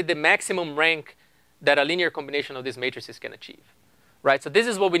exactly the maximum rank that a linear combination of these matrices can achieve. Right? So this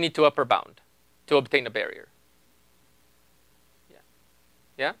is what we need to upper bound to obtain a barrier. Yeah?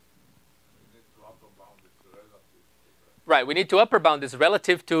 Yeah? Right, we need to upper bound this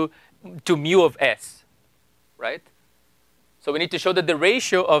relative to mu of S. Right? So we need to show that the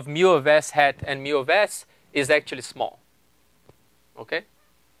ratio of mu of S hat and mu of S is actually small. Okay?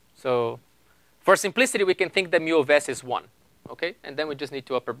 So for simplicity, we can think that mu of S is 1, okay? And then we just need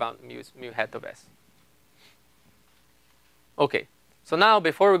to upper bound mu hat of S. Okay, so now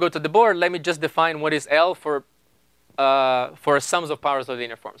before we go to the board, let me just define what is L for sums of powers of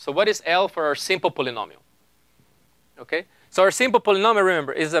linear forms. So what is L for our simple polynomial? Okay, so our simple polynomial,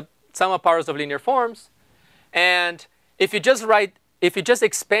 remember, is a sum of powers of linear forms. And if you just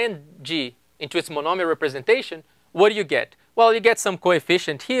expand G into its monomial representation, what do you get? Well, you get some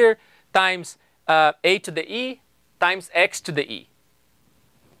coefficient here times a to the e times x to the e.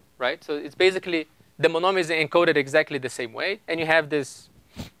 Right? So it's basically the monomial is encoded exactly the same way, and you have this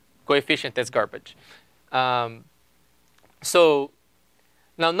coefficient that's garbage. So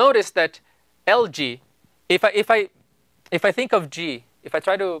now notice that LG, if I think of G, if I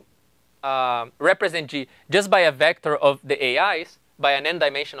try to represent G just by a vector of the AIs, by an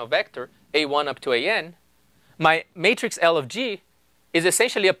n-dimensional vector, A1 up to AN, my matrix L of G is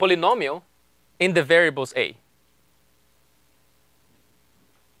essentially a polynomial in the variables A.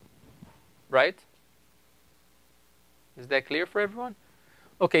 Right? Is that clear for everyone?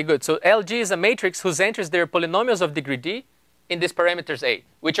 Okay, good. So LG is a matrix whose entries, they're polynomials of degree D in these parameters A,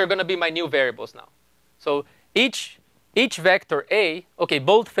 which are going to be my new variables now. So each vector A, okay,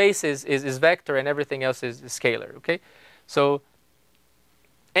 both faces is vector and everything else is scalar, okay? So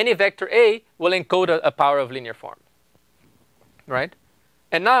any vector A will encode a power of linear form, right?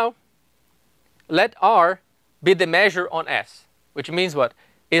 And now let R be the measure on S, which means what?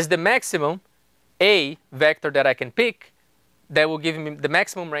 Is the maximum A vector that I can pick that will give me the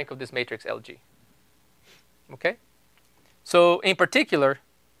maximum rank of this matrix LG. Okay? So in particular,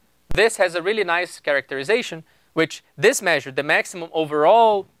 this has a really nice characterization, which this measure, the maximum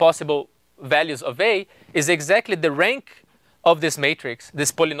overall possible values of A, is exactly the rank of this matrix,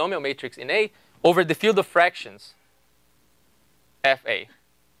 this polynomial matrix in A, over the field of fractions, FA,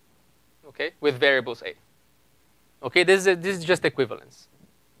 okay, with variables A. Okay, this is just equivalence.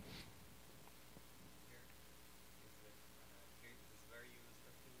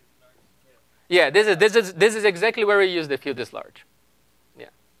 Yeah, this is exactly where we use the field is large. Yeah.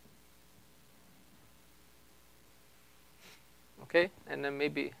 Okay, and then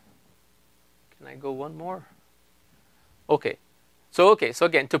maybe can I go one more? Okay. So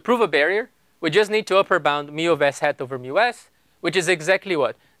again, to prove a barrier, we just need to upper bound mu of S hat over mu S, which is exactly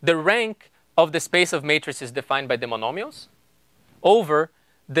what? The rank of the space of matrices defined by the monomials over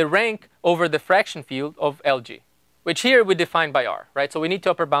the rank over the fraction field of LG, which here we define by R, right? So we need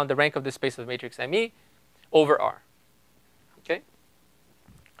to upper bound the rank of the space of matrix ME over R, okay?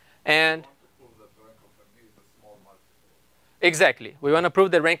 And exactly, we want to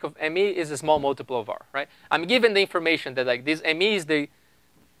prove the rank of ME is a small multiple of R, right? I'm given the information that like these MEs,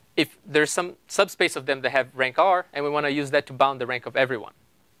 if there's some subspace of them that have rank R, and we want to use that to bound the rank of everyone.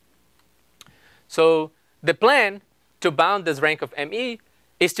 So the plan to bound this rank of ME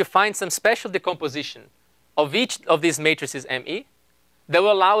is to find some special decomposition of each of these matrices ME that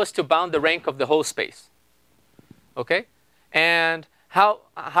will allow us to bound the rank of the whole space. Okay? And how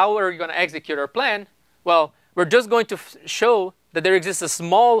are we going to execute our plan? Well, we're just going to show that there exists a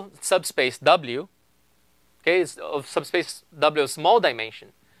small subspace W, okay, of subspace W of small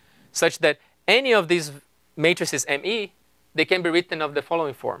dimension, such that any of these matrices ME, they can be written of the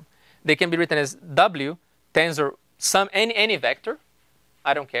following form. They can be written as W tensor any vector,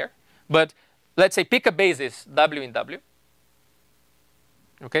 I don't care, but let's say pick a basis W in W.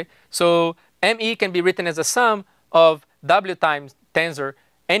 Okay, so ME can be written as a sum of W times tensor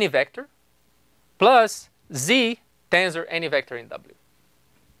any vector plus Z tensor any vector in W.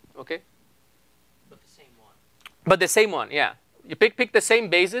 Okay? But the same one. But the same one, yeah. You pick the same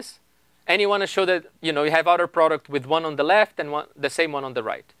basis, and you want to show that you have outer product with one on the left and the same one on the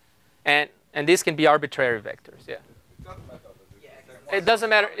right, and these can be arbitrary vectors, yeah. It doesn't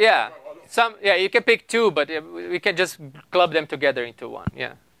matter, yeah. You can pick two, but we can just club them together into one,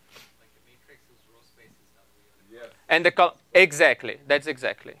 yeah. Like the matrix whose row space is W. Yes. And exactly, that's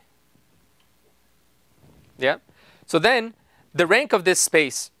exactly. Yeah. So then the rank of this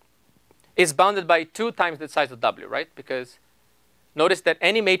space is bounded by 2 times the size of W, right? Because notice that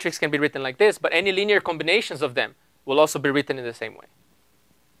any matrix can be written like this, but any linear combinations of them will also be written in the same way,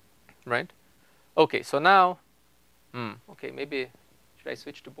 right? Okay, so now, okay, maybe should I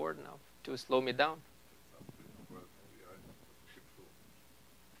switch to board now to slow me down?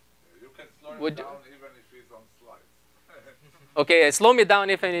 You can slow him Would- down even if he's on slides. Okay, slow me down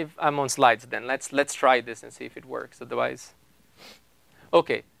even if I'm on slides then. Let's try this and see if it works, otherwise.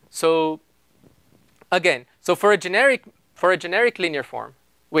 Okay, so again, so for a generic linear form,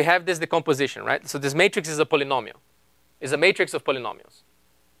 we have this decomposition, right? So this matrix is a polynomial. It's a matrix of polynomials.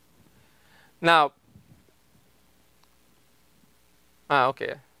 Now,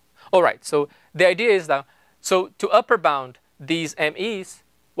 okay. All right, so the idea is now, so to upper bound these MEs,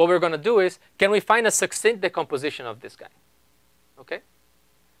 what we're going to do is, can we find a succinct decomposition of this guy? Okay?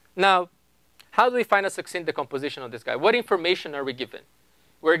 Now, how do we find a succinct decomposition of this guy? What information are we given?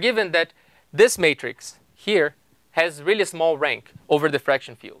 We're given that this matrix here has really small rank over the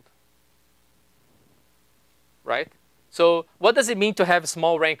fraction field. Right? So what does it mean to have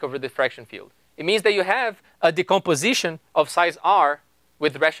small rank over the fraction field? It means that you have a decomposition of size r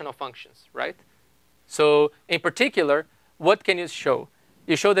with rational functions, right? So in particular, what can you show?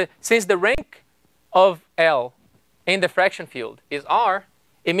 You show that since the rank of L in the fraction field is r,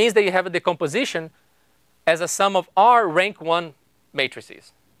 it means that you have a decomposition as a sum of r rank 1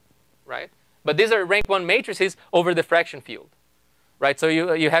 matrices, right? But these are rank 1 matrices over the fraction field, right? So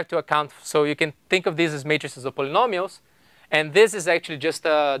you have to account, so you can think of these as matrices of polynomials, and this is actually just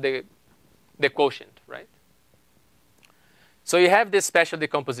the quotient, right? So you have this special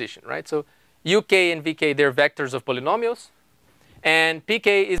decomposition, right? So uk and vk, they're vectors of polynomials, and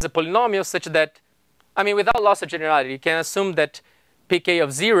pk is a polynomial such that, I mean, without loss of generality, you can assume that pk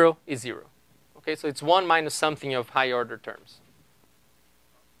of 0 is 0. Okay, so it's 1 minus something of high order terms.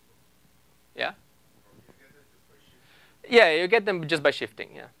 Yeah? Yeah, you get them just by shifting,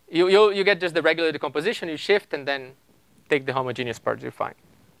 yeah. You get just the regular decomposition, you shift, and then take the homogeneous parts you find.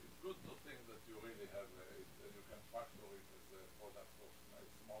 It's good to think that you really have it, and you can factor it as a product of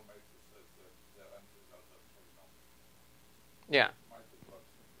small matrices that their entries are just polynomials. Yeah. Might be worse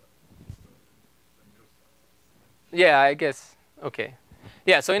than the new sense. Yeah, I guess. Okay.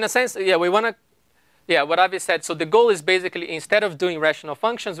 Yeah, so in a sense, yeah, we want to, yeah, what Avi said, so the goal is basically, instead of doing rational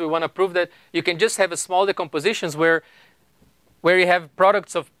functions, we want to prove that you can just have a small decompositions where you have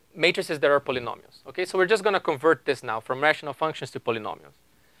products of matrices that are polynomials. Okay, so we're just going to convert this now from rational functions to polynomials.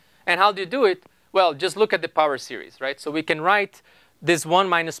 And how do you do it? Well, just look at the power series, right? So we can write this 1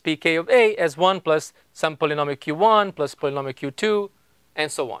 minus pk of a as 1 plus some polynomial q1 plus polynomial q2,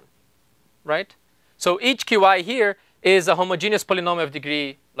 and so on, right? So each qi here is a homogeneous polynomial of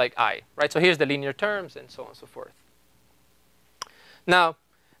degree like I, right? So here's the linear terms and so on and so forth. Now,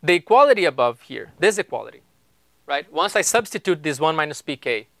 the equality above here, this equality, right? Once I substitute this 1 minus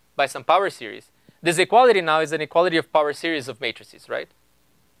pk by some power series, this equality now is an equality of power series of matrices, right?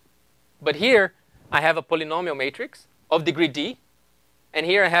 But here, I have a polynomial matrix of degree d, and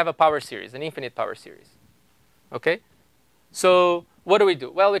here I have a power series, an infinite power series, okay? So what do we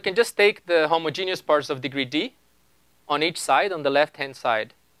do? Well, we can just take the homogeneous parts of degree d on each side, on the left-hand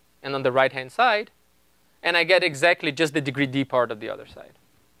side and on the right-hand side, and I get exactly just the degree d part of the other side,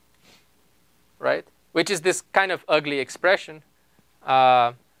 right? Which is this kind of ugly expression.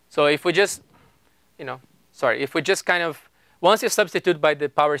 So if we just, if we just kind of, once you substitute by the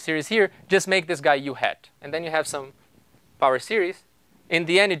power series here, just make this guy u hat, and then you have some power series. In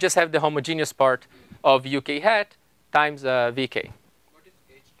the end, you just have the homogeneous part of uk hat times vk. What is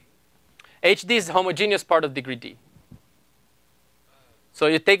HD? HD is the homogeneous part of degree d. So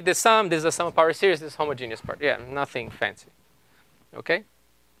you take the sum, this is the sum of power series, this is homogeneous part. Yeah, nothing fancy. Okay?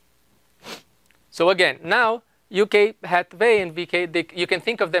 So again, now uk hat v and vk, you can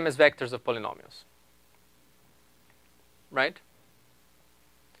think of them as vectors of polynomials. Right?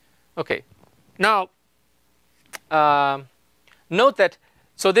 Okay. Now, note that,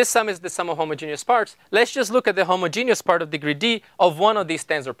 so this sum is the sum of homogeneous parts. Let's just look at the homogeneous part of degree d of one of these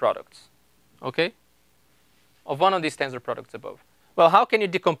tensor products. Okay? Of one of these tensor products above. Well, how can you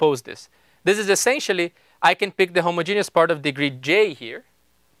decompose this? This is essentially, I can pick the homogeneous part of degree j here,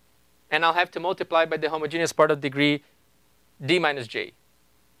 and I'll have to multiply by the homogeneous part of degree d minus j.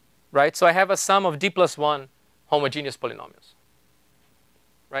 Right? So I have a sum of d plus 1 homogeneous polynomials.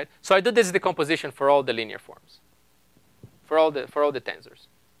 Right? So I do this decomposition for all the linear forms. For all the tensors.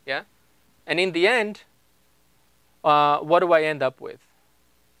 Yeah? And in the end, what do I end up with?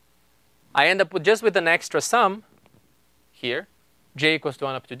 I end up with just with an extra sum here, j equals to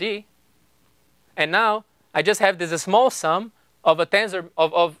 1 up to d. And now I just have this small sum of a tensor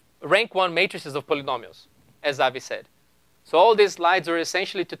of rank 1 matrices of polynomials, as Avi said. So all these slides are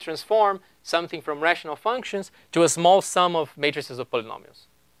essentially to transform something from rational functions to a small sum of matrices of polynomials.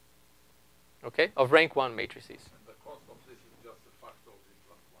 Okay? Of rank 1 matrices. And the cost of this is just a factor of d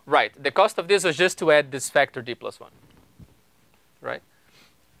plus 1. Right. The cost of this was just to add this factor d plus 1. Right?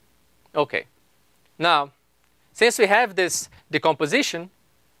 Okay. Now, since we have this decomposition,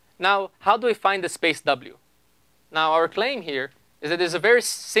 now how do we find the space W? Now, our claim here is that there's a very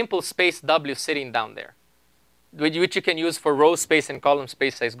simple space W sitting down there, which you can use for row space and column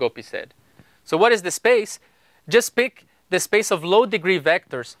space, as Gopi said. So what is the space? Just pick the space of low degree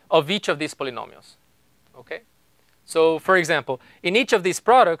vectors of each of these polynomials. Okay? So for example, in each of these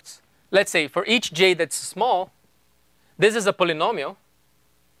products, let's say for each j that's small, this is a polynomial.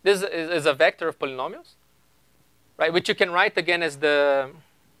 This is a vector of polynomials, right? Which you can write again as the,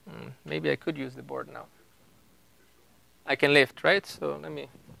 maybe I could use the board now. I can lift, right? So let me.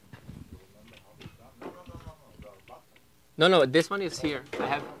 No, this one is here. I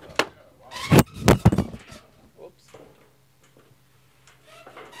have. Whoops.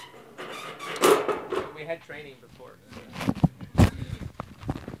 training before.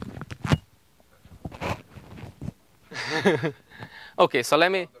 Okay, so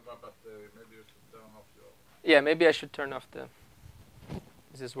let me. But maybe you should turn off your. Yeah, maybe I should turn off the.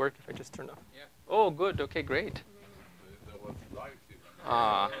 Does this work if I just turn off? Yeah. Oh, good. Okay, great. There was light even.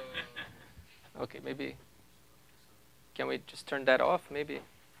 Ah. Okay, maybe. Can we just turn that off? Maybe.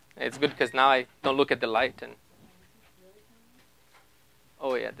 It's good because now I don't look at the light and.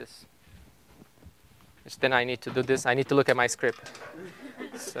 Oh yeah, this. Then I need to do this. I need to look at my script.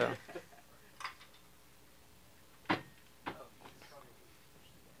 So.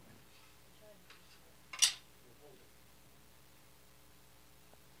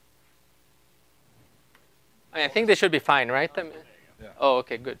 I think they should be fine, right? I mean, Yeah. oh,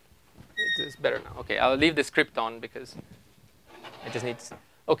 okay, good. It's better now. Okay, I'll leave the script on because I just need to.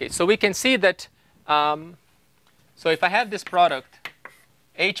 Okay, so we can see that. So if I have this product,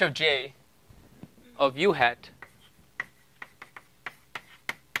 h of j of u hat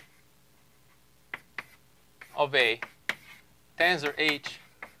of a tensor h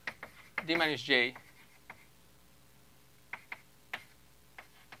d minus j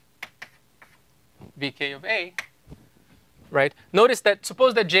vk of a, right? Notice that,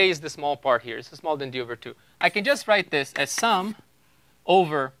 suppose that j is the small part here. It's smaller than d over 2. I can just write this as sum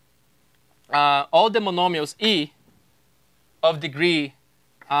over all the monomials e of degree.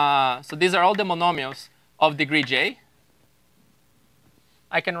 So these are all the monomials of degree j.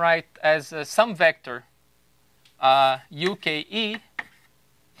 I can write as some vector uke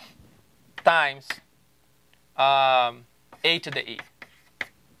times a to the e.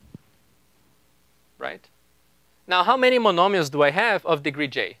 Right? Now, how many monomials do I have of degree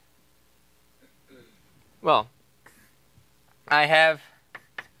j? Well, I have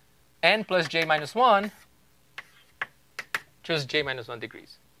n plus j minus 1 just j minus 1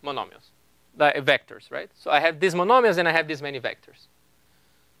 degrees, monomials, vectors, right? So I have these monomials and I have these many vectors.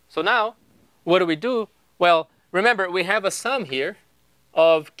 So now, what do we do? Well, remember, we have a sum here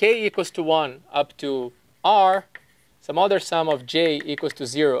of k equals to 1 up to r, some other sum of j equals to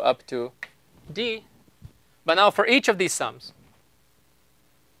 0 up to d. But now for each of these sums,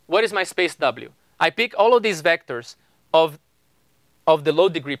 what is my space W? I pick all of these vectors of the low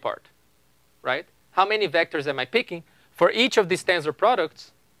degree part, right? How many vectors am I picking? For each of these tensor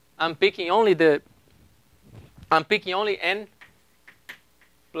products, I'm picking only n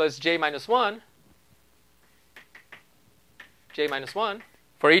plus j minus 1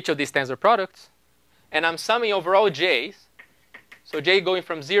 for each of these tensor products. And I'm summing over all j's. So j going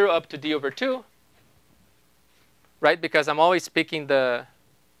from 0 up to d over 2. Right, because I'm always picking the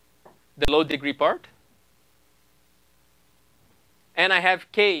low degree part. And I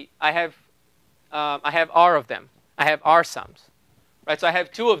have k, I have r of them. I have r sums. Right, so I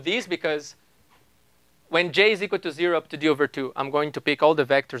have 2 of these because when j is equal to 0 up to d over 2, I'm going to pick all the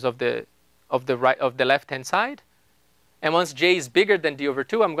vectors of the left-hand side. And once j is bigger than d over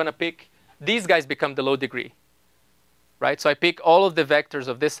 2, I'm going to pick, these guys become the low degree. Right, so I pick all of the vectors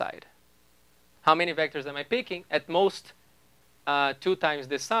of this side. How many vectors am I picking? At most 2 times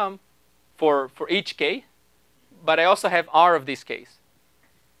this sum for each k. But I also have r of these k's.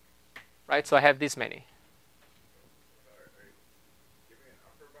 Right? So I have this many.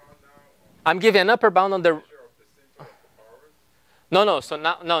 I'm giving an upper bound on the. No. So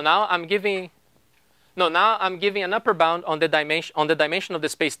now I'm giving. No, now I'm giving an upper bound on the dimension of the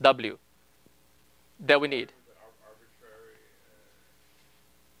space W that we need.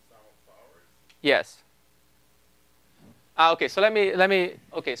 Yes. Okay, so let me.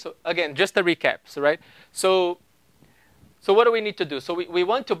 Okay, so again, just a recap. So right. So what do we need to do? So we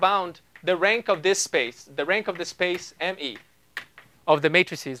want to bound the rank of this space, the rank of the space ME, of the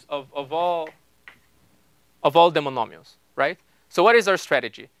matrices of all the monomials, right? So what is our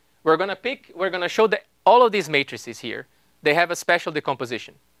strategy? We're gonna show that all of these matrices here, they have a special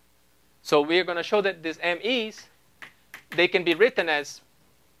decomposition. So we're gonna show that these MEs, they can be written as,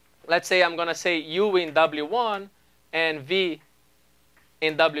 let's say I'm gonna say U in W1 and V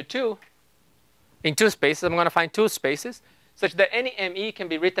in W2 in 2 spaces. I'm gonna find 2 spaces such that any ME can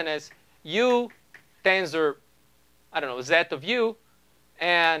be written as U tensor, I don't know, Z of U,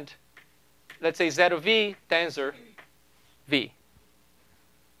 and let's say Z of V tensor V.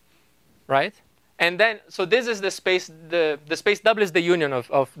 Right? And then, so this is the space, the space W is the union of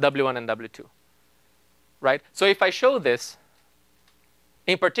W1 and W2. Right? So if I show this,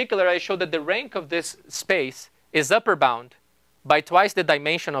 in particular, I show that the rank of this space is upper bound by twice the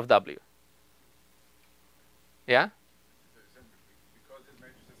dimension of W. Yeah? Because these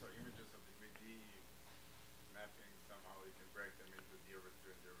matrices are images of degree D mapping, somehow you can break them into D over 2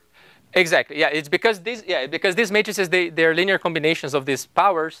 and D over 3. Exactly. Yeah, it's because these matrices they're linear combinations of these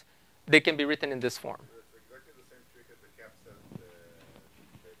powers. They can be written in this form. It's exactly the same trick as the capset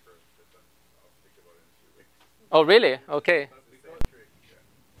paper that I'll speak about in a few weeks. Oh, really? Okay. That's the same trick. Yeah.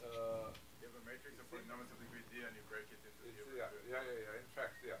 You have a matrix of polynomials of degree d, and you break it into the In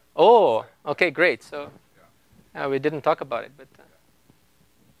fact, yeah. Oh, okay, great. So Yeah. we didn't talk about it, but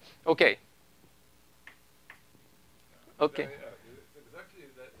okay. Okay. It's exactly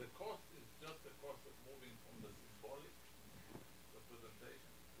the cost is just the cost of moving from the symbolic representation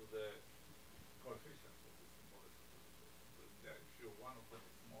to the coefficients of the symbolic representation. So, yeah, if you one of them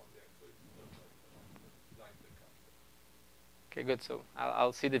is small, yeah, so it's just like the concept. Okay, good. So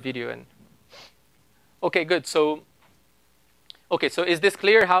I'll see the video and. Okay, good. So. Okay, so is this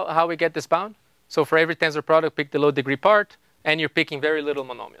clear how we get this bound? So for every tensor product, pick the low degree part, and you're picking very little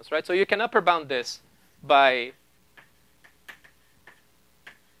monomials, right? So you can upper bound this by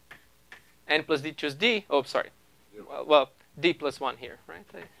n plus d choose d. Oh, sorry. Well, d plus 1 here, right?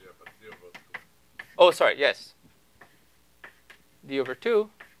 Yeah, but d over 2. Oh, sorry, yes. D over 2.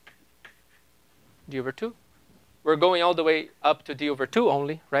 D over 2. We're going all the way up to d over 2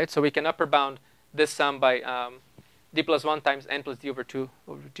 only, right? So we can upper bound this sum by d plus 1 times n plus d over 2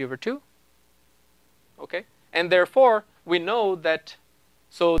 over d over 2. Okay? And therefore, we know that,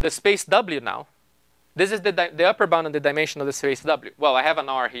 so the space W now, this is the upper bound on the dimension of the space W. Well, I have an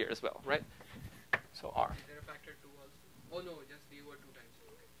R here as well, right? So R. Is there a factor 2 also? Oh no, just d over 2 times.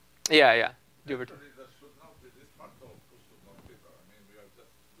 Okay. Yeah. D over 2. Actually, that should not be, this factor of 2 should not be there. I mean, we are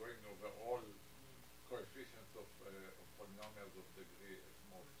just going over all coefficients of polynomials of degree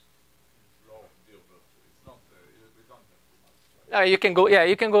small. Low d over 2. It's not, we don't have too much. Right?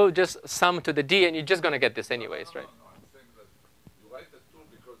 You can go just sum to the d, and you're just going to get this anyways, right? No, I'm saying that you write the 2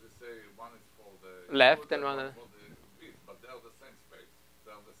 because you say one is for the Left for and one for the width, but they are the same space.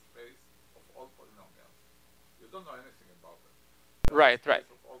 They are the space of all polynomials. You don't know anything about them. They are Right, the right.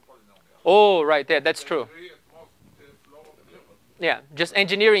 space of all polynomials. Oh, right, yeah, that's true. Degree at most is low of d over 2. Yeah, just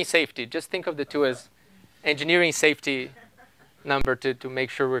engineering safety. Just think of the two as engineering safety number to make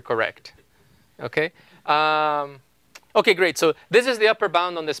sure we're correct. Okay? Okay, great. So this is the upper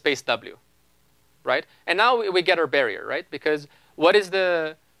bound on the space W, right? And now we get our barrier, right? Because what is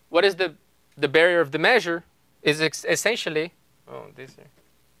the barrier of the measure is essentially, oh, this here.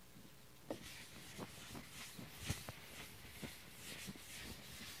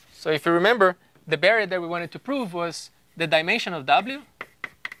 So if you remember, the barrier that we wanted to prove was the dimension of W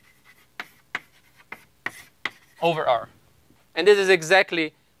over R. And this is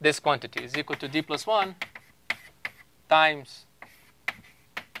exactly this quantity. Is equal to d plus 1 times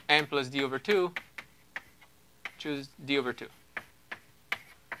n plus d over 2, choose d over 2.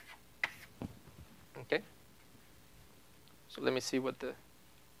 Okay? So let me see what the...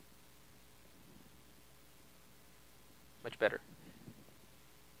 Much better.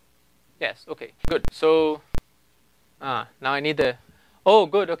 Yes, okay, good. So, now I need the... Oh,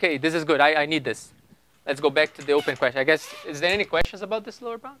 good, okay, this is good. I need this. Let's go back to the open question. I guess, is there any questions about this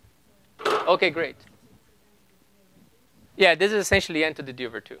lower bound? Okay, great. Yeah, this is essentially n to the d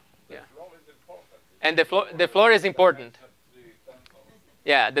over 2. Yeah. And the floor is important.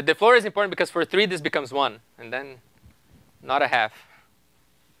 Yeah, the floor is important because for 3 this becomes 1, and then not a half.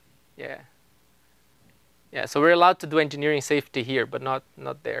 Yeah. Yeah, so we're allowed to do engineering safety here, but not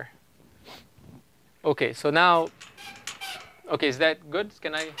there. Okay, so now, okay, is that good?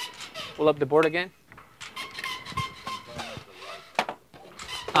 Can I pull up the board again?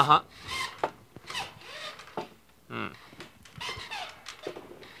 Uh-huh.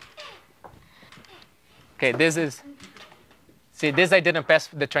 Okay, this is, see, this I didn't pass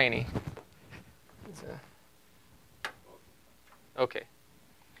the training. Okay.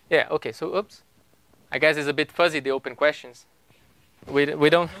 Yeah, okay, so, oops. I guess it's a bit fuzzy, the open questions. We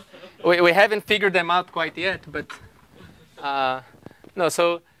haven't figured them out quite yet, but, no,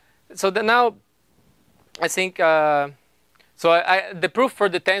 so now, I think, the proof for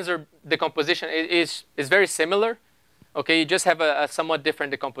the tensor decomposition is very similar. Okay, you just have a somewhat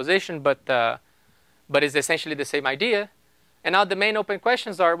different decomposition, but it's essentially the same idea. And now the main open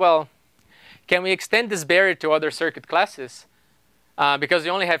questions are, well, can we extend this barrier to other circuit classes? Because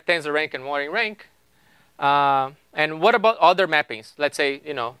you only have tensor rank and Moring rank. And what about other mappings? Let's say,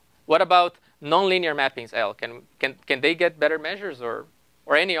 what about nonlinear mappings, L? Can they get better measures or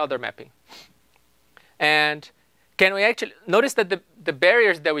any other mapping? And can we actually notice that the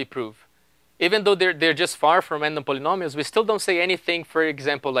barriers that we prove, even though they're just far from random polynomials, we still don't say anything, for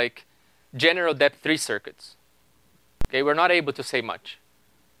example, like general depth 3 circuits. Okay, we're not able to say much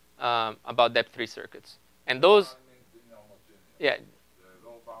about depth 3 circuits. And those, yeah. The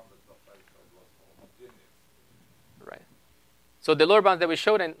low bounded of So the lower bound that we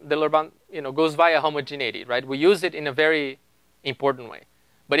showed, and the lower bound, goes via homogeneity, right? We use it in a very important way.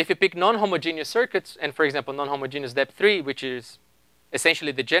 But if you pick non-homogeneous circuits, and for example, non-homogeneous depth 3, which is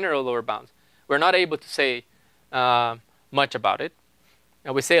essentially the general lower bounds, we're not able to say much about it.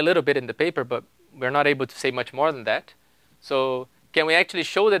 And we say a little bit in the paper, but we're not able to say much more than that. So can we actually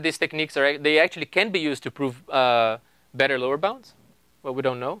show that these techniques they actually can be used to prove better lower bounds? Well, we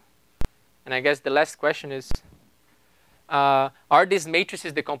don't know. And I guess the last question is, are these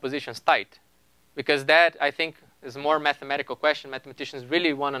matrices decompositions tight? Because that, I think, is a more mathematical question. Mathematicians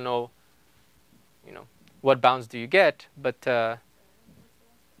really want to know, what bounds do you get? But the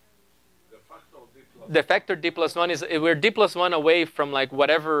factor d plus 1 is, we're d plus 1 away from like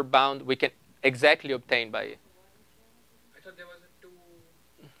whatever bound we can exactly obtain by. I thought there was a 2. I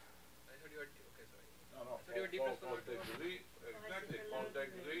thought you were, okay, sorry. No, I thought you were d plus 1 or 2. Degree, exactly, for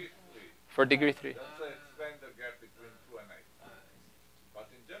degree 3. For degree 3. That's the expanded gap between 2 and 8. But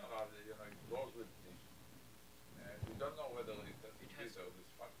in general, it goes with D. And we don't know whether it has either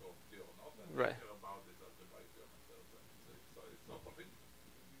this factor of D or not. And Right. we care about this algebraic geometers. So it's sort of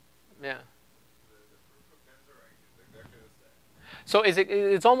interesting. Yeah. The proof of tensor rank is exactly the same. So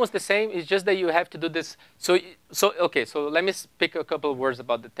it's almost the same. It's just that you have to do this. So okay. So let me pick a couple of words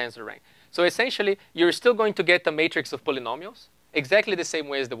about the tensor rank. So essentially, you're still going to get a matrix of polynomials, exactly the same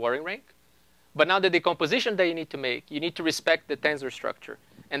way as the Waring rank. But now the decomposition that you need to make, you need to respect the tensor structure.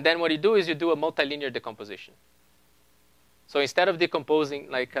 And then what you do is you do a multilinear decomposition. So instead of decomposing,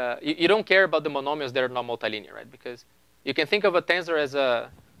 like you don't care about the monomials that are not multilinear, right? Because you can think of a tensor as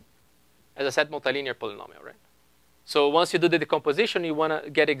a set multilinear polynomial, right? So once you do the decomposition, you want to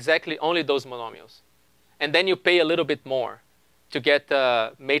get exactly only those monomials. And then you pay a little bit more to get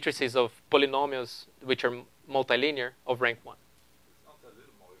matrices of polynomials which are multilinear of rank 1. It's not a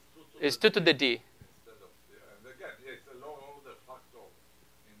little more. It's 2 to the d. Instead of, and again, it's a lower order factor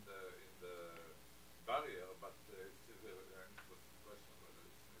in the barrier, but it's still a question whether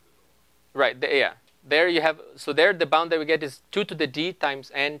it's needed or not. Right, yeah. There you have, so there the bound that we get is 2 to the d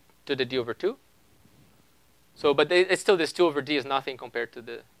times n to the d over 2. So, but it's still, this 2 over d is nothing compared to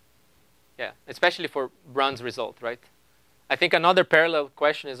the, yeah, especially for Run's result, right? I think another parallel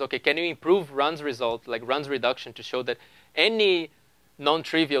question is, okay, can you improve Run's result, like Run's reduction, to show that any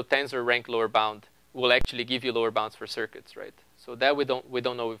non-trivial tensor rank lower bound will actually give you lower bounds for circuits, right? So that we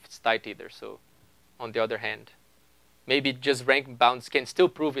don't know if it's tight either. So on the other hand, maybe just rank bounds can still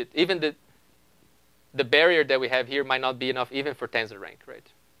prove it. Even the barrier that we have here might not be enough even for tensor rank,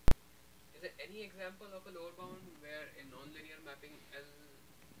 right? Is there any example of a lower bound where a nonlinear mapping L,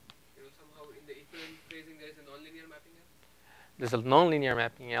 somehow in the equivalent phrasing there is a nonlinear mapping L? There's a nonlinear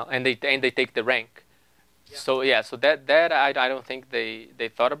mapping L, and they take the rank. Yeah. So yeah, so that I don't think they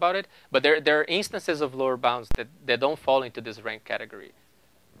thought about it. But there are instances of lower bounds that don't fall into this rank category.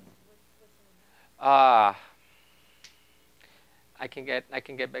 I can get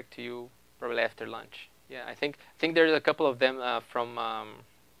back to you probably after lunch. Yeah, I think there's a couple of them from.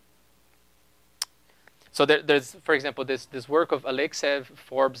 So there's, for example, this work of Alexev,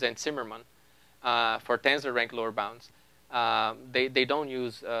 Forbes, and Zimmerman for tensor rank lower bounds. They don't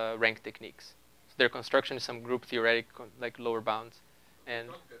use rank techniques. So their construction is some group theoretic like lower bounds, and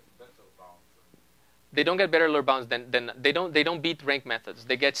Don't get better bounds. they don't get better lower bounds than they don't beat rank methods.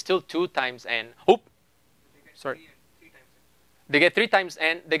 They get still 2 times n. Oop, They get sorry. 3 times N. They get 3 times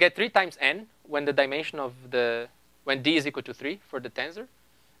n. They get 3 times n when the dimension of when d is equal to 3 for the tensor,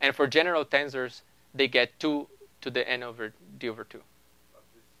 and for general tensors they get 2 to the n over d over 2. But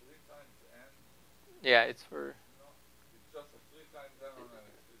this 3 times n, Yeah, it's for it's just a 3 times n on an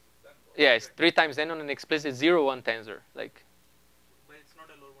explicit tensor. yeah, it's 3 times n on an explicit 0, 1 tensor. Like But it's not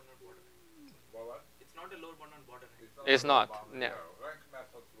a lower bound on border. Well, what? It's not a lower bound on border. It's a not, lower bound. yeah. Rank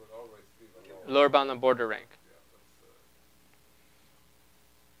methods will always be the lower bound on border rank. Yeah,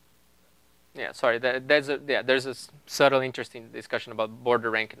 that's, Yeah, sorry. There's a subtle, interesting discussion about border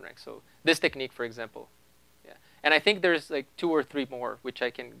rank and rank. So this technique, for example, yeah. And I think there's like 2 or 3 more, which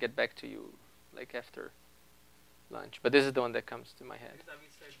I can get back to you like after lunch. But this is the one that comes to my head. Because we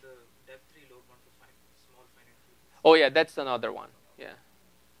said the depth 3 lower bound for small finite fields. Oh yeah, that's another one. Yeah.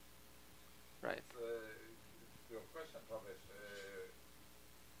 Right. your question, Pavesh,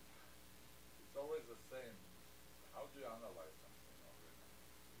 it's always the same. How do you analyze something already?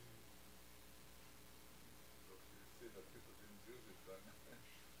 Look, you see that people didn't use it, then it's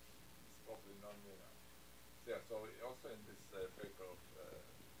probably non-linear. Yeah, so also in this paper of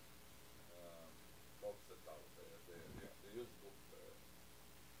Forbes et al., they use group.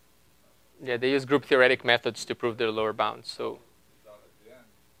 Yeah, they use group theoretic methods to prove their lower bounds. So At the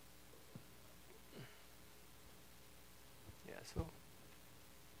end. yeah, so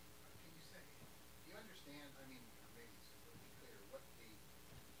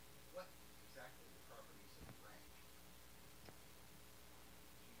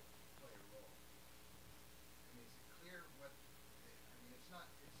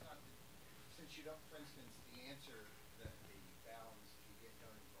you don't, for instance, the answer, the bounds you get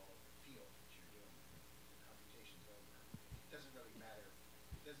don't involve the field that you're doing, the computations over. It doesn't really matter.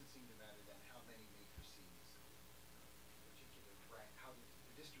 It doesn't seem to matter then how many matrices, particular rank, how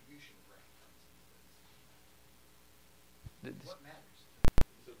the distribution of rank, for instance, what matters?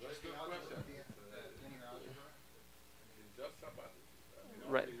 It's a very good question. Linear algebra? It's just subadditive.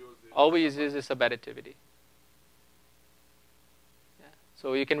 Right. All we use is subadditivity. Yeah.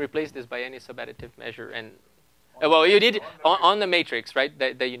 So you can replace this by any subadditive measure, and well, you need on the matrix, right?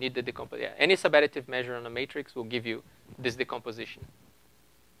 That you need the decomposition. Yeah. Any subadditive measure on a matrix will give you this decomposition.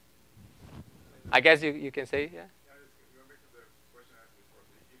 I guess you can say, yeah. Yeah, going back to the question I asked before,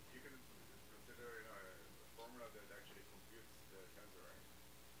 so you can consider a formula that actually computes the tensor rank,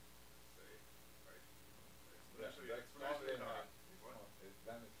 say, right? Exponentially large. What?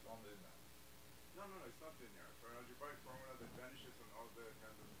 Then it's non-linear. No, it's not linear. For an algebraic formula that vanishes on all the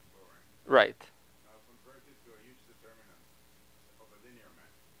tensors of flow rank. Right. Now convert it to a huge determinant of a linear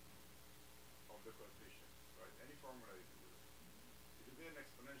map of the coefficients, right? Any formula you can do. It will be an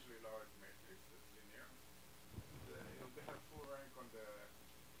exponentially large matrix that's linear. It will have full rank on the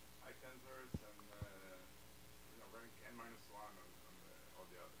high tensors and rank n minus one on all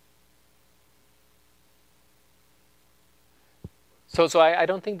the others. So I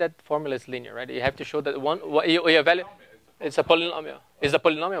don't think that formula is linear, right? You have to show that you evaluate. It's a polynomial. It's a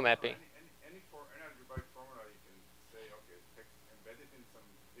polynomial mapping. Any algebraic formula you can say, okay, embed it in some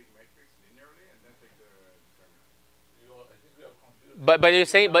big matrix linearly, and then take the determinant. I think we are confused. But you're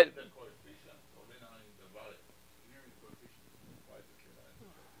saying, but the coefficient or linear in the variable. Linear in the coefficients. Why is it linear in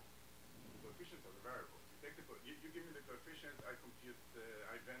the coefficient? Coefficients are the variables. You take you give me the coefficient, I compute.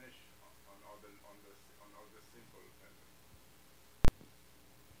 I vanish on all the simple tensors.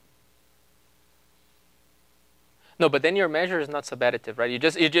 no, but then your measure is not subadditive, right?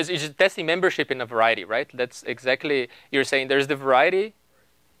 You're just testing membership in a variety, right? That's exactly, you're saying there's the variety.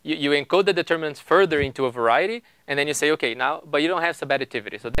 You encode the determinants further into a variety, and then you say, okay, now, but you don't have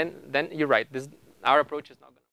subadditivity. So then you're right. Our approach is not going to